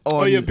tweeted on.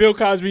 Oh yeah, Bill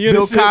Cosby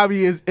innocent. Bill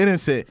Cosby is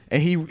innocent,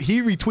 and he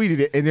retweeted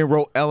it and then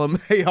wrote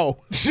LMAO.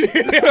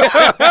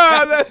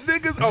 That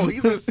nigga's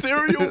he's a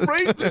serial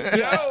rapist.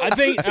 Yo. I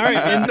think. All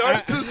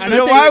right.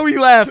 Yo, why are we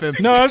laughing?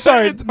 No, I'm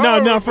sorry.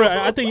 No, Fred.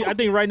 I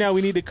think right now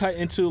we need to cut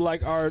into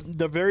like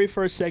the very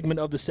first segment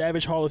of the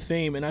Savage Hall of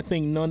Fame, and I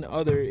think none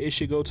other it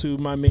should go to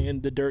my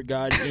man, the Dirt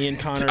God, Ian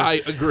Connor.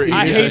 I agree.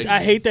 I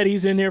hate that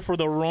he's in there for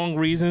the wrong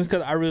reasons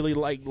because I really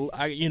so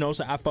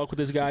I fuck with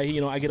this guy.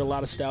 I get a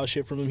lot of style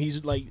shit from him.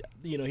 He's like,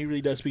 he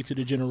really does speak to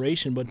the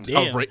generation. But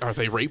damn, are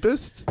they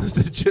rapists?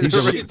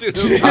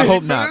 I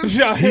hope not.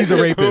 He's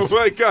a rapist. Oh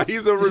my god,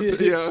 he's a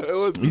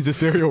rapist. He's a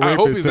serial rapist. I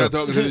hope he's not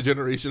talking to the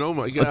generation. Oh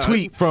my god. A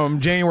tweet from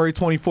January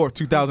 24th,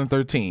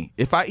 2013.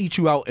 If I eat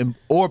you out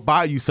or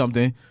buy you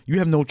something, you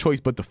have no choice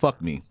but to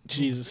fuck me.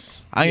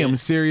 Jesus. I am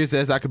serious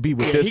as I could be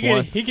with this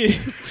one. He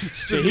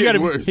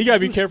gotta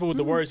be careful with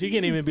the words. He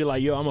can't even be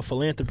like, yo, I'm a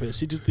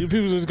philanthropist. People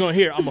just gonna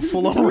hear I'm a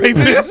full-on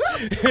rapist.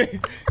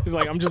 He's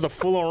like, I'm just a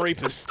full-on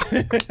rapist.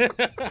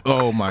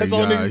 Oh my That's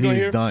all God, niggas gonna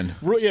he's hear. done.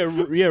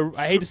 Yeah.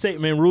 I hate to say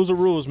it, man. Rules are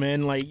rules,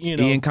 man. Like, you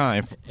know. Ian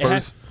Kine,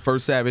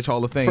 first Savage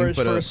Hall of Fame. First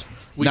and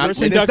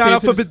inducted it's not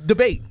up into for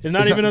debate. It's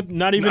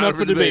not even up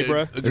for debate,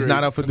 bro. It's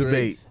not up for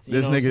debate.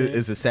 This know what I'm nigga saying?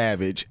 is a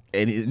savage,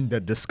 and in a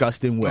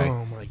disgusting way.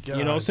 Oh my God.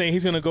 You know what I'm saying?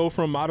 He's gonna go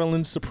from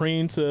modeling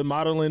Supreme to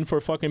modeling for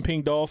fucking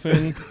Pink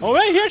Dolphin. Oh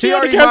man, He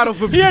already got modeled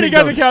for He already Pink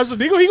got the Dolphin.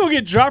 capsule. He gonna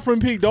get dropped from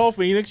Pink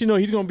Dolphin. Next you know,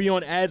 he's gonna be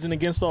on ads and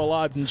Against All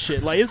Odds and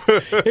shit. Like it's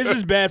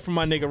just bad for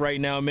my nigga right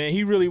now, man.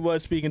 He really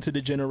was speaking to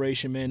the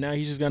generation, man. Now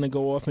he's just gonna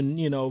go off and,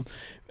 you know,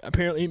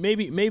 apparently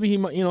maybe he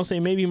might, you know what I'm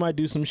saying, maybe he might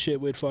do some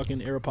shit with fucking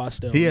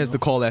Aeropostale. He has to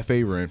call that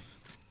favor in.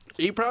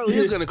 He probably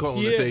is gonna call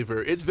him the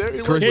favor. It's very.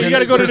 Chris Yeah, you Jenner-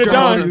 gotta go to the Chris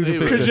Don.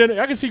 Jenner- Chris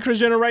Jenner, I can see Chris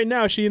Jenner right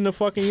now. She in the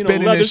fucking, you know,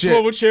 Spinning leather this shit.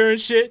 swivel chair and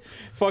shit.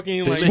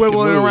 Fucking like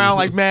Swiveling around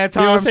like mad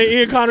You know what I'm times. saying?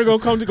 Ian Connor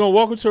gonna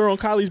walk up to her on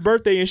Kylie's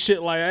birthday and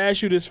shit. Like, I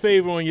asked you this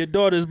favor on your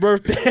daughter's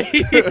birthday,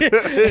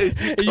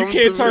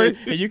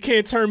 and you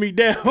can't turn me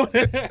down.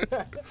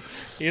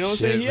 You know what I'm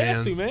saying? He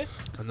has to, man.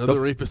 Another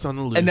rapist on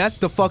the loose. And that's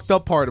the fucked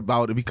up part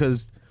about it,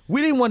 because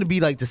we didn't want to be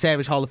like the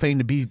Savage Hall of Fame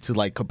to be to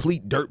like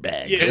complete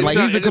dirtbag. Yeah, And, like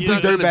he's he's a not- complete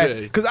he's not gonna dirtbag.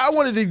 be. Because I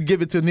wanted to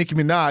give it to Nicki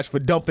Minaj for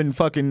dumping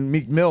fucking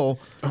Meek Mill.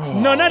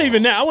 No, not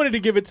even that. I wanted to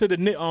give it to the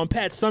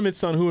Pat Summitt's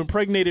son who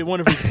impregnated one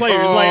of his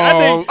players. Like, I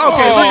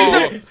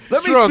think.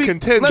 Let me strong speak-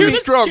 contender. let me-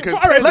 Strong All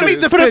contender. right, Let me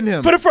defend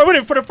him. For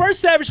the first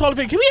Savage Hall of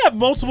Fame. Can we have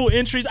multiple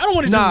entries? I don't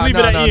want to just leave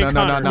it at Ian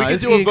Connor. We can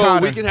It's do a Ian vote.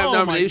 Connor. We can have Oh my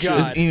nominations.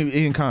 God. It's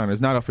Ian Connor.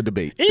 It's not up for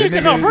debate. Ian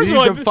The Connor, nigga, first of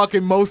he's all, the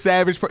fucking most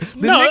savage. The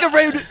No. nigga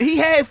raped. He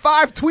had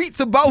 5 tweets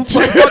about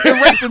like, fucking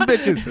raping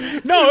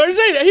bitches. No, I'm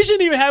saying that he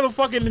shouldn't even have a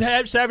fucking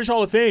Savage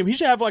Hall of Fame. He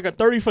should have like a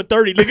 30 for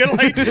 30. Nigga,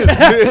 like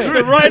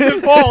the rise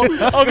and fall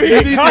of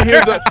Ian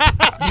Connor.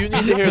 You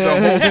need to hear the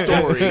whole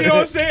story. You know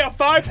what I'm saying? A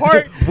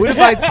 5-part. What if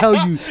I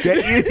tell you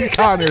that Ian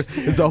Connor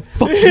is a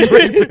fucking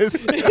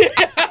rapist?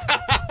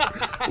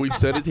 We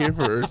said it here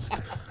first.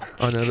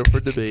 Another for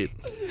debate.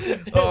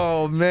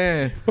 Oh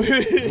man.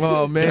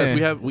 Oh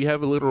man. We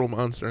have a literal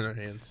monster in our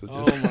hands. So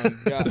Oh just,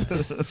 my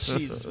God,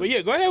 Jesus! But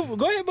yeah, go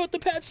ahead about the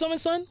Pat Summitt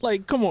son.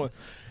 Like, come on,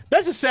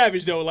 that's a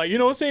savage though. Like, you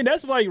know what I'm saying?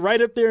 That's like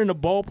right up there in the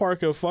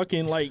ballpark of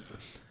fucking like.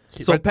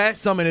 So Pat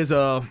Summitt is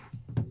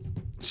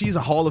she's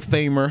a Hall of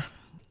Famer,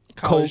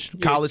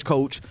 college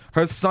coach.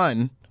 Her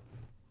son,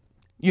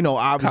 you know,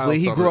 obviously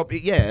Kyle he grew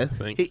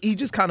Summitt, up. He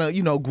just kind of,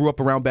 you know, grew up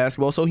around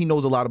basketball, so he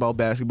knows a lot about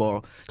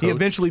basketball. He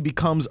eventually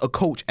becomes a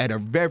coach at a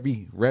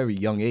very, very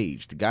young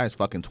age. The guy's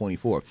fucking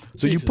 24.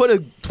 So Jesus. you put a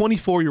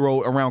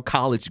 24-year-old around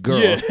college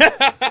girls.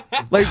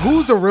 Like,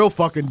 who's the real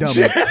fucking dummy?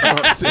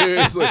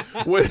 seriously,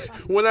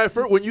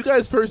 when you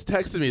guys first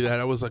texted me that,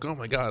 I was like, oh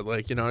my God,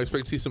 like, you know, I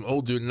expect to see some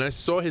old dude, and I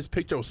saw his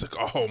picture, I was like,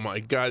 oh my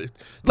God.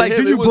 Like, To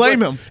do you it was blame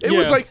like- him? It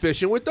was like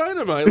fishing with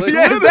dynamite. Like,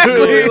 Yeah,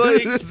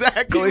 literally, exactly. like,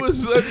 Exactly. It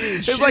was, I mean,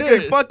 It's like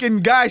a shit. fucking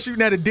guy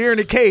shooting at a deer in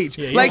a cage.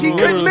 Yeah, like, he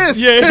couldn't miss.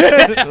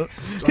 Yeah,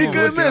 He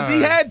couldn't miss.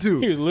 He had he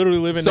to. was literally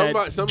living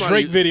Somebody- that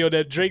Drake video.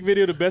 That Drake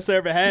video, the best I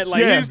ever had.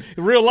 Like, Yeah. his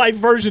real life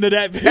version of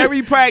that. Video.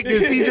 Every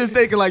practice, he just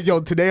thinking like, yo,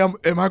 today am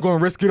I going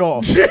to risk it all?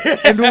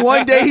 And then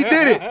one day he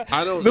did it.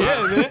 I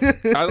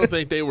don't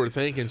think they were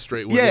thinking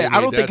straight. When they Yeah, I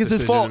made don't think that it's his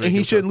decision fault, to and he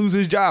make shouldn't lose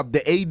his job.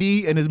 The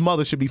AD and his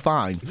mother should be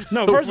fined.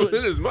 No, first of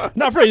It is mine.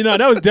 no,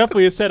 that was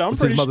definitely a setup. I'm It's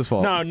pretty his mother's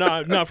fault.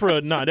 No, for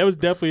real, that was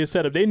definitely a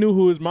setup. They knew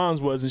who his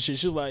mom's was and shit.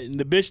 She's like, and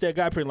the bitch that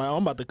got pretty like, oh,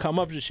 I'm about to come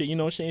up and shit. You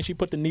know what I'm saying? She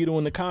put the needle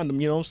in the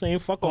condom. You know what I'm saying?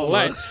 Fuck all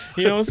that.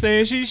 You know what I'm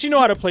saying? She knew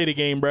how to play the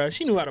game, bro.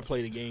 She knew how to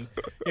play the game.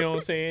 You know what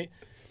I'm saying?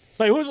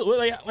 Like,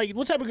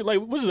 what type of,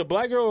 like, was it a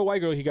black girl or a white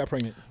girl he got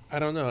pregnant? I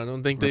don't know. I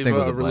don't think I they've think it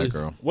was a black released.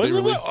 girl. Was they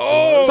it? released-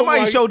 Oh,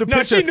 Somebody my- showed the no,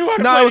 picture. She knew how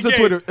to No, play it was the a game.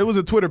 Twitter. It was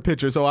a Twitter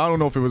picture, so I don't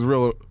know if it was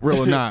real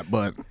or not.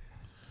 But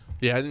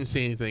Yeah, I didn't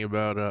see anything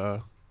about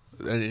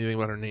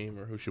her name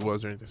or who she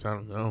was or anything. So I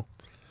don't know.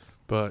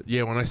 But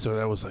yeah, when I saw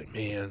that, I was like,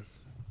 man,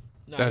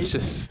 Nah, that's he-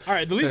 just all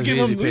right. At least that's give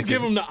him, easy at least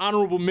give picking. him the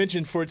honorable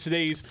mention for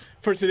today's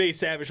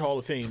Savage Hall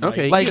of Fame.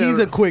 Okay. like, Yeah. he's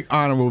a quick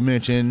honorable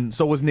mention.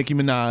 So was Nicki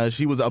Minaj.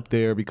 He was up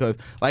there because,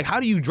 like,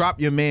 how do you drop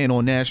your man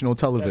on national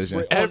television?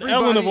 great.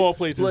 Ellen of all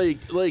places.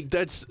 Like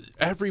that's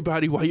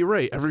everybody. Well, you're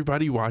right.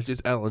 Everybody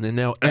watches Ellen, and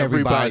now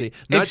everybody.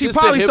 And not she just the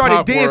probably started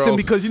hip-hop dancing world.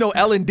 because, you know,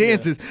 Ellen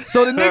dances.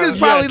 So the niggas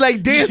probably Yes.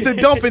 like danced to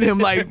dumping him.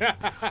 Like,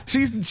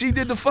 she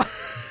did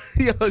the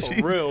yo,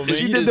 real, man.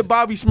 she He did the just-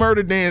 Bobby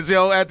Smurder dance,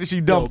 yo, after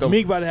she dumped him.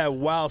 Meek about to have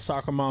wild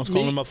soccer moms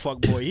calling him a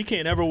fuck boy. He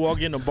can't ever walk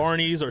into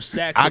Barney's or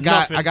Saks. I or got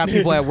nothing. I got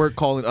people at work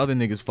calling other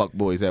niggas fuck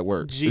boys at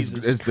work.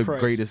 Jesus it's the Christ.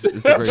 greatest.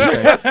 It's the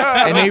greatest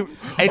thing.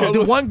 And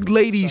the one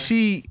lady,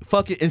 she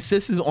fucking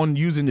insists on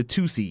using the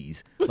 2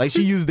 C's. Like,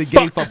 she used the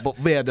gay fuck boy,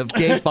 the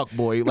gay fuck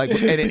boy, like,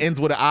 and it ends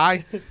with an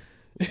I.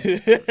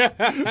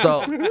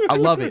 So I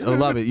love it. I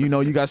love it. You know,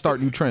 you gotta start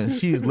new trends.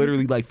 She is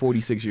literally like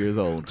 46 years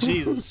old.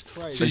 Jesus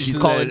Christ. And she's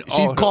led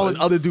all calling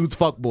her- other dudes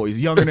fuck boys,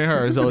 younger than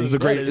her. So it's a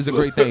great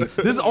thing.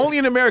 This is only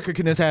in America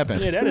can this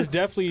happen. Yeah, that is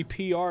definitely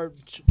PR.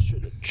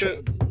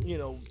 You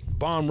know,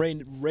 bomb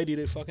ready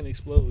to fucking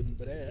explode.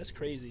 But that's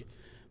crazy.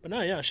 But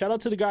no, yeah, shout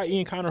out to the guy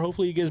Ian Connor.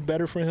 Hopefully it gets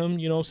better for him.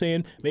 You know what I'm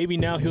saying? Maybe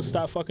now he'll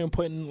stop fucking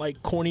putting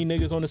like corny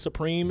niggas on the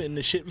Supreme and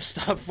the shit will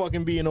stop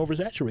fucking being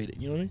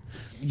oversaturated. You know what I mean?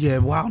 Yeah,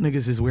 wild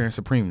niggas is wearing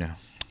Supreme now.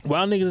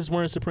 Wild niggas is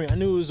wearing Supreme. I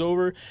knew it was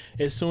over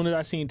as soon as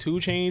I seen 2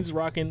 Chainz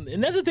rocking.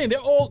 And that's the thing.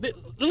 At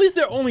least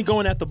they're only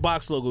going at the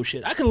box logo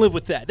shit. I can live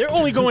with that. They're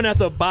only going at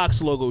the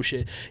box logo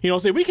shit. You know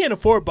what I'm saying? We can't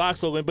afford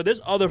box logo, but there's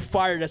other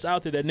fire that's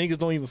out there that niggas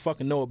don't even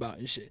fucking know about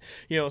and shit.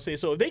 You know what I'm saying?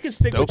 So if they can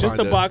stick with just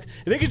the box,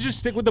 if they could just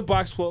stick with the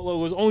box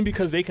logos only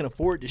because they can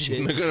afford the shit.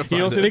 You know what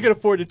I'm saying? They can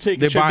afford to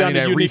take a trip down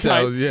to Unique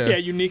Hype. Yeah,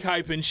 Unique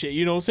Hype and shit.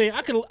 You know what I'm saying?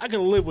 I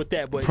can live with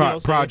that. But you know what I'm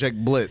Project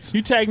saying? Blitz.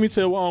 You tagged me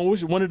to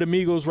one of the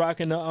Migos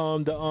rocking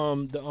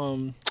the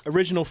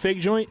original fake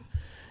joint.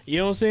 You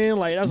know what I'm saying?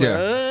 Like I was like,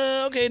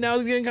 okay, now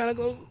it's getting kind of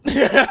close.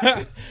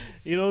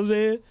 You know what I'm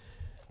saying?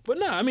 But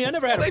nah, I mean, I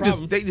never had a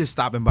problem. They just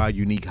stopping by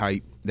Unique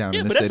Hype down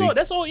in the city. Yeah, but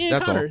that's all Ian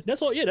Connor.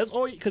 That's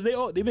all because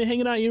they've been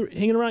hanging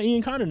around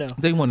Ian Connor now.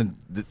 They wanted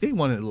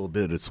a little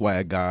bit of the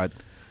swag god,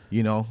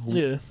 you know.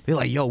 Yeah. They're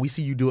like, yo, we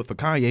see you do it for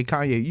Kanye.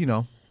 Kanye, you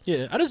know.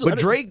 Yeah, but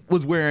Drake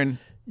was wearing.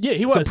 Yeah,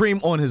 he was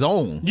Supreme on his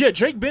own. Yeah,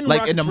 Drake been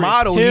like in the Supreme.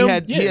 model. He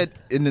had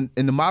in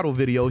the model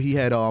video. He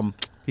had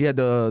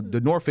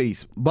the North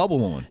Face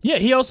bubble on. Yeah,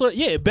 he also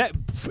back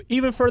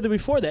even further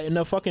before that in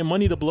the fucking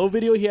Money to Blow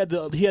video. He had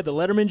the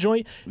Letterman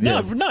joint.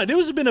 No, there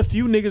was been a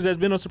few niggas that's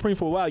been on Supreme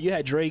for a while. You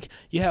had Drake,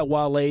 you had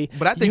Wale,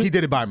 but I think he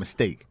did it by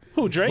mistake.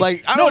 Who, Drake?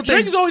 Like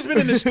Drake has always been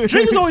in this.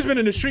 Drake has always been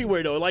in the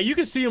streetwear though. Like you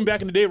can see him back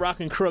in the day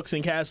rocking Crooks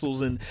and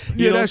Castles and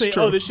you know what I'm saying.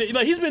 True. Oh, this shit.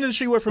 Like he's been in the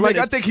streetwear for minutes.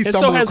 Like I think he and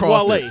stumbled so has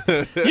across Wale.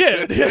 it.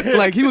 Yeah,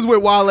 like he was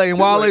with Wale and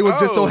Wale was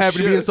just so happy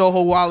shit. to be in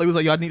Soho. Wale was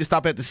like, yo, I need to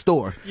stop at the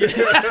store.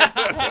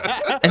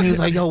 And he was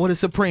like, yo, what is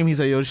Supreme? He's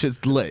like, yo, this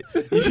shit's lit.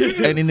 And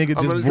the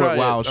nigga just brought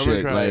wild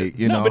shit. Like,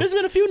 you know. No, but there's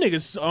been a few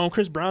niggas.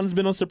 Chris Brown has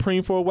been on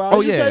Supreme for a while.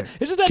 It's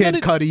just that Kid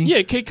Cudi.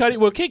 Yeah, Kid Cudi.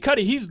 Well, Kid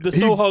Cudi, he's the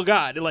Soho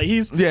god. Like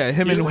he's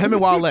him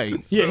and Wale.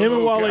 Yeah, him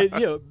and Wale. Yeah,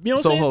 you know what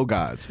I'm saying? Soho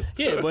gods.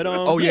 Yeah, but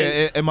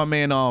and my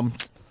man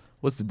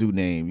what's the dude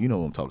name? You know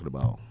what I'm talking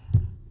about.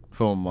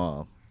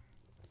 From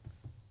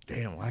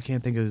damn, I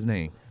can't think of his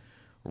name.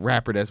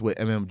 Rapper that's with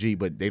MMG,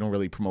 but they don't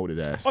really promote his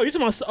ass. You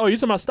talking about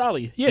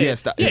Stolly? Yeah,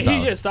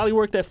 Stolly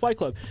worked at Flight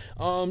Club.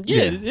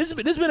 There's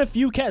been a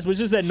few cats, but it's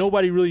just that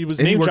nobody really was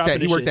name dropping.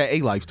 He worked at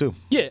A-Life too.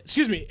 Yeah,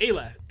 excuse me,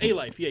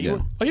 A-Life. Yeah,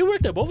 he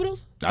worked at both of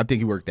those. I think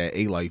he worked at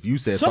A-Life. You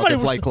said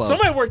Flight Club.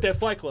 Somebody worked at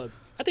Flight Club.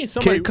 I think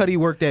somebody. Kid Cudi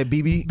worked at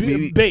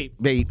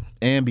Bape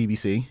and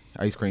BBC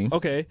Ice Cream.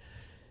 Okay.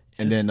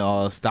 And then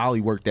Stolly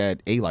worked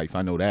at A-Life.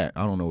 I know that.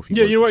 I don't know if he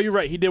you're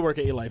right. He did work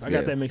at A-Life. I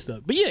got that mixed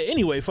up. But yeah,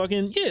 anyway,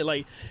 fucking,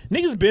 like,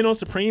 niggas been on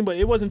Supreme, but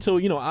it wasn't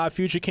until, Odd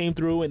Future came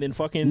through and then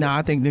fucking... Nah,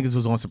 I think niggas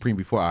was on Supreme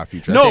before Odd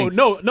Future. No.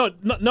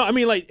 I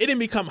mean, like, it didn't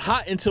become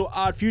hot until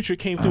Odd Future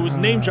came through. It was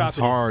name dropping. It's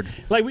hard.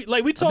 Like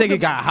we talked... I think it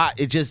got hot.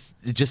 It just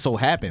so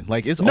happened.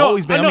 Like, it's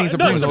always been...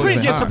 Supreme's always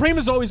been hot. Supreme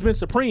has always been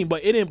Supreme,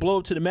 but it didn't blow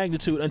up to the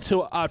magnitude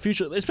until Odd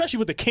Future, especially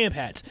with the camp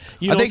hats.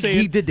 You know what I'm saying?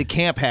 He did the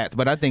camp hats,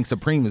 but I think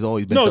Supreme has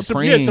always been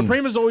Supreme. Yeah,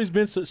 Supreme has always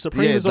been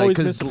Supreme has always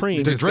been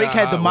Supreme. Drake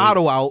had the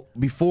model out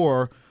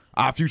before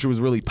Odd Future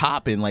was really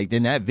popping. Like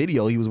in that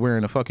video, he was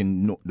wearing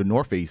the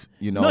North Face.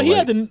 You know, he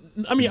had the.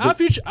 I mean, Odd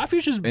Future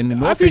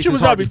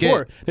was out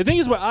before. The thing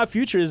is, with Odd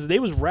Future is they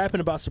was rapping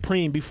about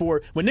Supreme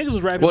before when niggas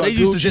was rapping. Well, they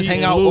used to just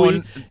hang out Louis.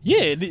 on.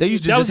 Yeah, they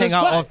used to just hang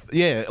out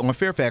on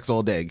Fairfax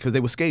all day because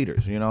they were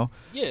skaters. You know.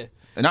 Yeah.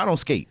 And I don't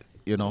skate.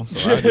 You know,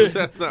 so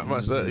that's not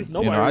my thing.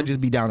 I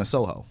just be down in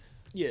Soho.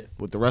 Yeah.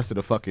 With the rest of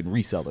the fucking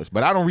resellers,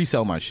 but I don't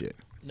resell my shit.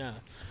 Nah.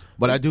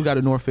 But I do got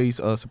a North Face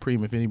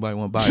Supreme if anybody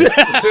want to buy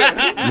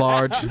it.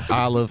 Large,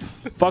 olive.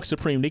 Fuck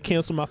Supreme. They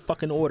canceled my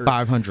fucking order.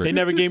 500. They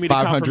never gave me the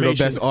 500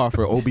 confirmation. best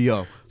offer,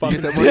 OBO. Fuck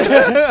them.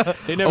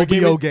 They never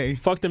gave me, game.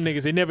 Fuck them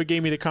niggas. They never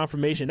gave me the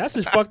confirmation. That's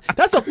the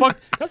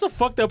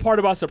fucked up part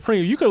about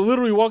Supreme. You could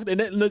literally walk and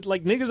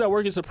like niggas that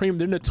work at Supreme,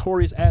 they're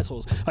notorious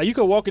assholes. Like you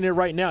could walk in there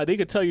right now, they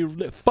could tell you,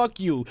 fuck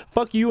you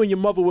and your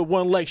mother with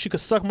one leg. She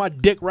could suck my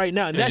dick right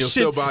now, and that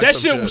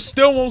shit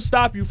still won't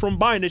stop you from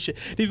buying this shit.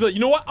 He's like, you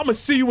know what? I'm gonna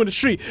see you in the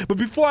street, but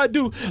before I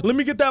do, let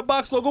me get that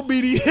box logo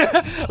BD.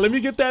 let me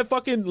get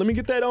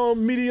that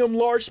medium,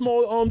 large,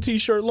 small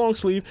t-shirt, long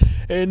sleeve,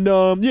 and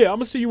I'm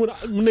gonna see you when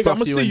nigga. I'm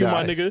gonna see you,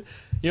 my nigga.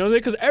 You know what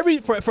I'm saying?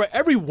 Because for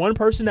every one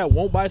person that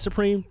won't buy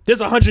Supreme,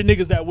 there's 100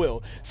 niggas that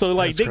will. So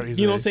like, you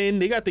know what I'm saying?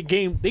 They got the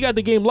game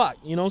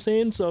locked. You know what I'm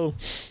saying? So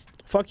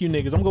fuck you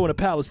niggas. I'm going to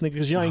Palace, niggas,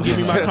 because y'all ain't give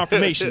me my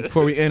confirmation.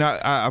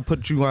 I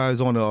put you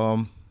guys on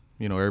the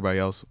everybody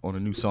else on a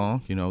new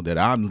song, that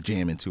I'm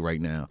jamming to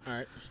right now. All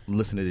right. I'm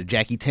listening to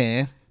Jackie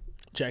Tan.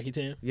 Jackie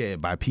Tan? Yeah,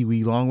 by Pee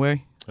Wee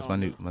Longway. That's my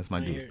dude. That's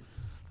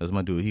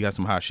my dude. He got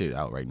some hot shit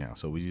out right now.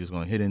 So we just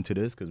gonna hit into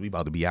this because we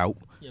about to be out.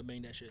 Yeah,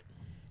 bang that shit.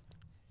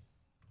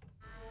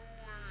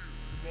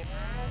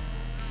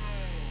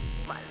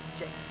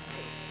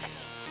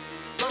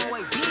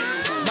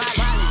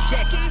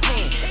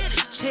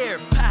 Cherry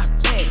pop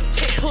bag,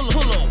 pull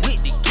up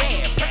with the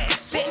gas,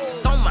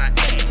 Percocets on my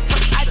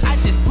ass. I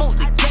just smoke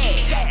the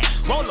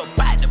gas, roll up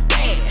by the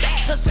bag,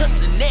 tussle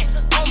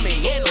on me,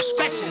 and no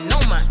scratching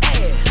on my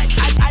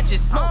ass. I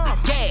just smoke the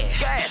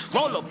gas,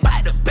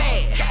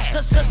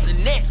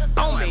 Tussin'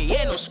 on me,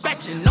 and no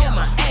scratching on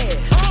my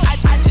ass. I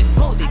just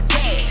smoke the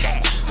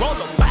gas, roll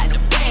up by the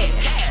bag.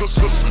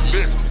 Tussin'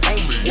 on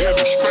me, and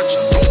no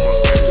scratching on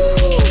my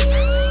ass.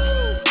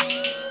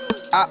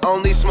 I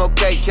only smoke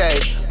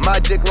KK, my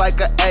dick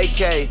like a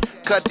AK.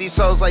 Cut these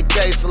hoes like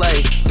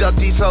K-Slay, duck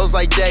these hoes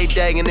like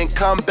Day-Day, and then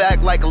come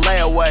back like a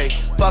layaway.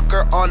 Fuck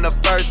her on the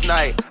first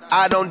night,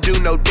 I don't do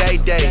no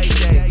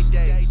day-days.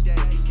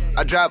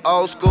 I drive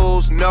old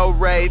schools, no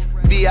rave,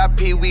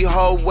 VIP we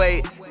hold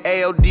weight,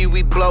 AOD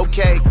we blow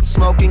cake,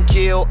 smoke and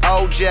kill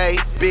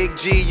OJ, Big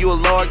G you a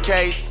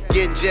lowercase,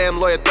 get jammed,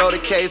 lawyer throw the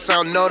case, I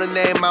don't know the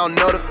name, I don't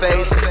know the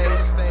face.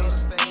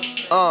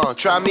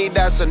 Try me,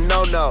 that's a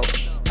no-no.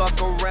 Fuck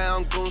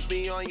around, goons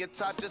be on your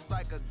top just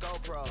like a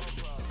GoPro.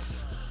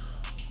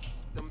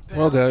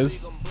 Well, guys,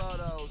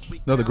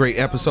 another great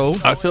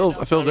episode. I feel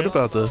good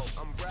about this.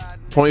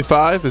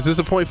 0.5? Is this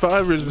a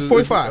 0.5 or is this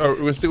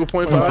 0.5? We're still with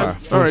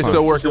 0.5? All right,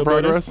 still work in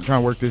progress. I'm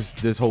trying to work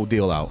this whole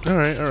deal out. All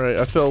right.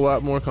 I feel a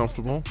lot more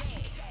comfortable.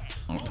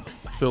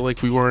 Feel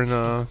like we weren't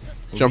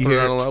jumping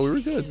around a lot. We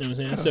were good. You know what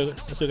I'm saying?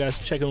 I still got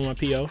to check in with my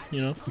PO,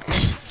 you know.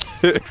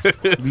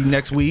 Be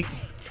next week.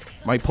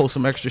 Might post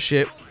some extra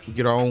shit.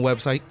 Get our own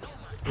website.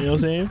 You know what I'm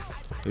saying?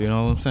 You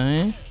know what I'm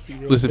saying?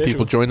 Listen,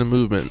 people, join the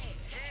movement.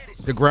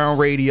 The Ground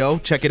Radio.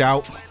 Check it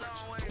out.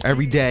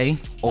 Every day.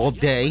 All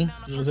day. You know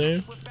what I'm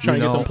saying? Trying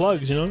to get them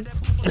plugs, you know?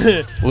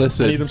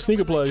 Listen. I need them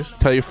sneaker plugs.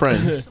 Tell your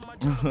friends.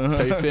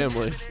 Tell your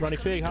family. Ronnie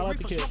Fig, holla at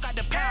the kid.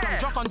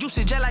 Drunk on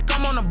juicy jet like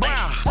I'm on the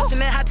brown. Tussin'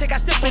 that high tech, I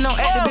sippin' on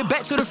active.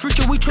 Back to the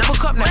future, we triple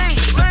cup now.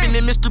 Flippin'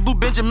 in Mr. Boo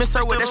Benjamin,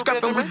 sir, with that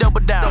scrappin', we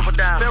double down.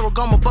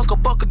 Ferragamo,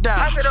 buckle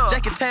down.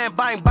 Jackie Tan,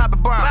 buying Bobby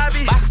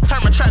Brown. Boss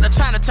turn, try to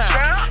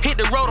Chinatown. Hit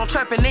the road, I'm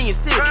trappin' in your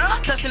city.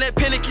 Tussin' that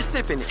pen and keep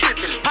sippin'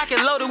 it. Pocket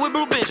loaded with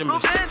Blue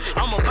Benjamins.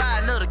 I'ma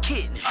buy another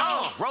kidney.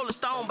 Rolling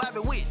Stone, Bobby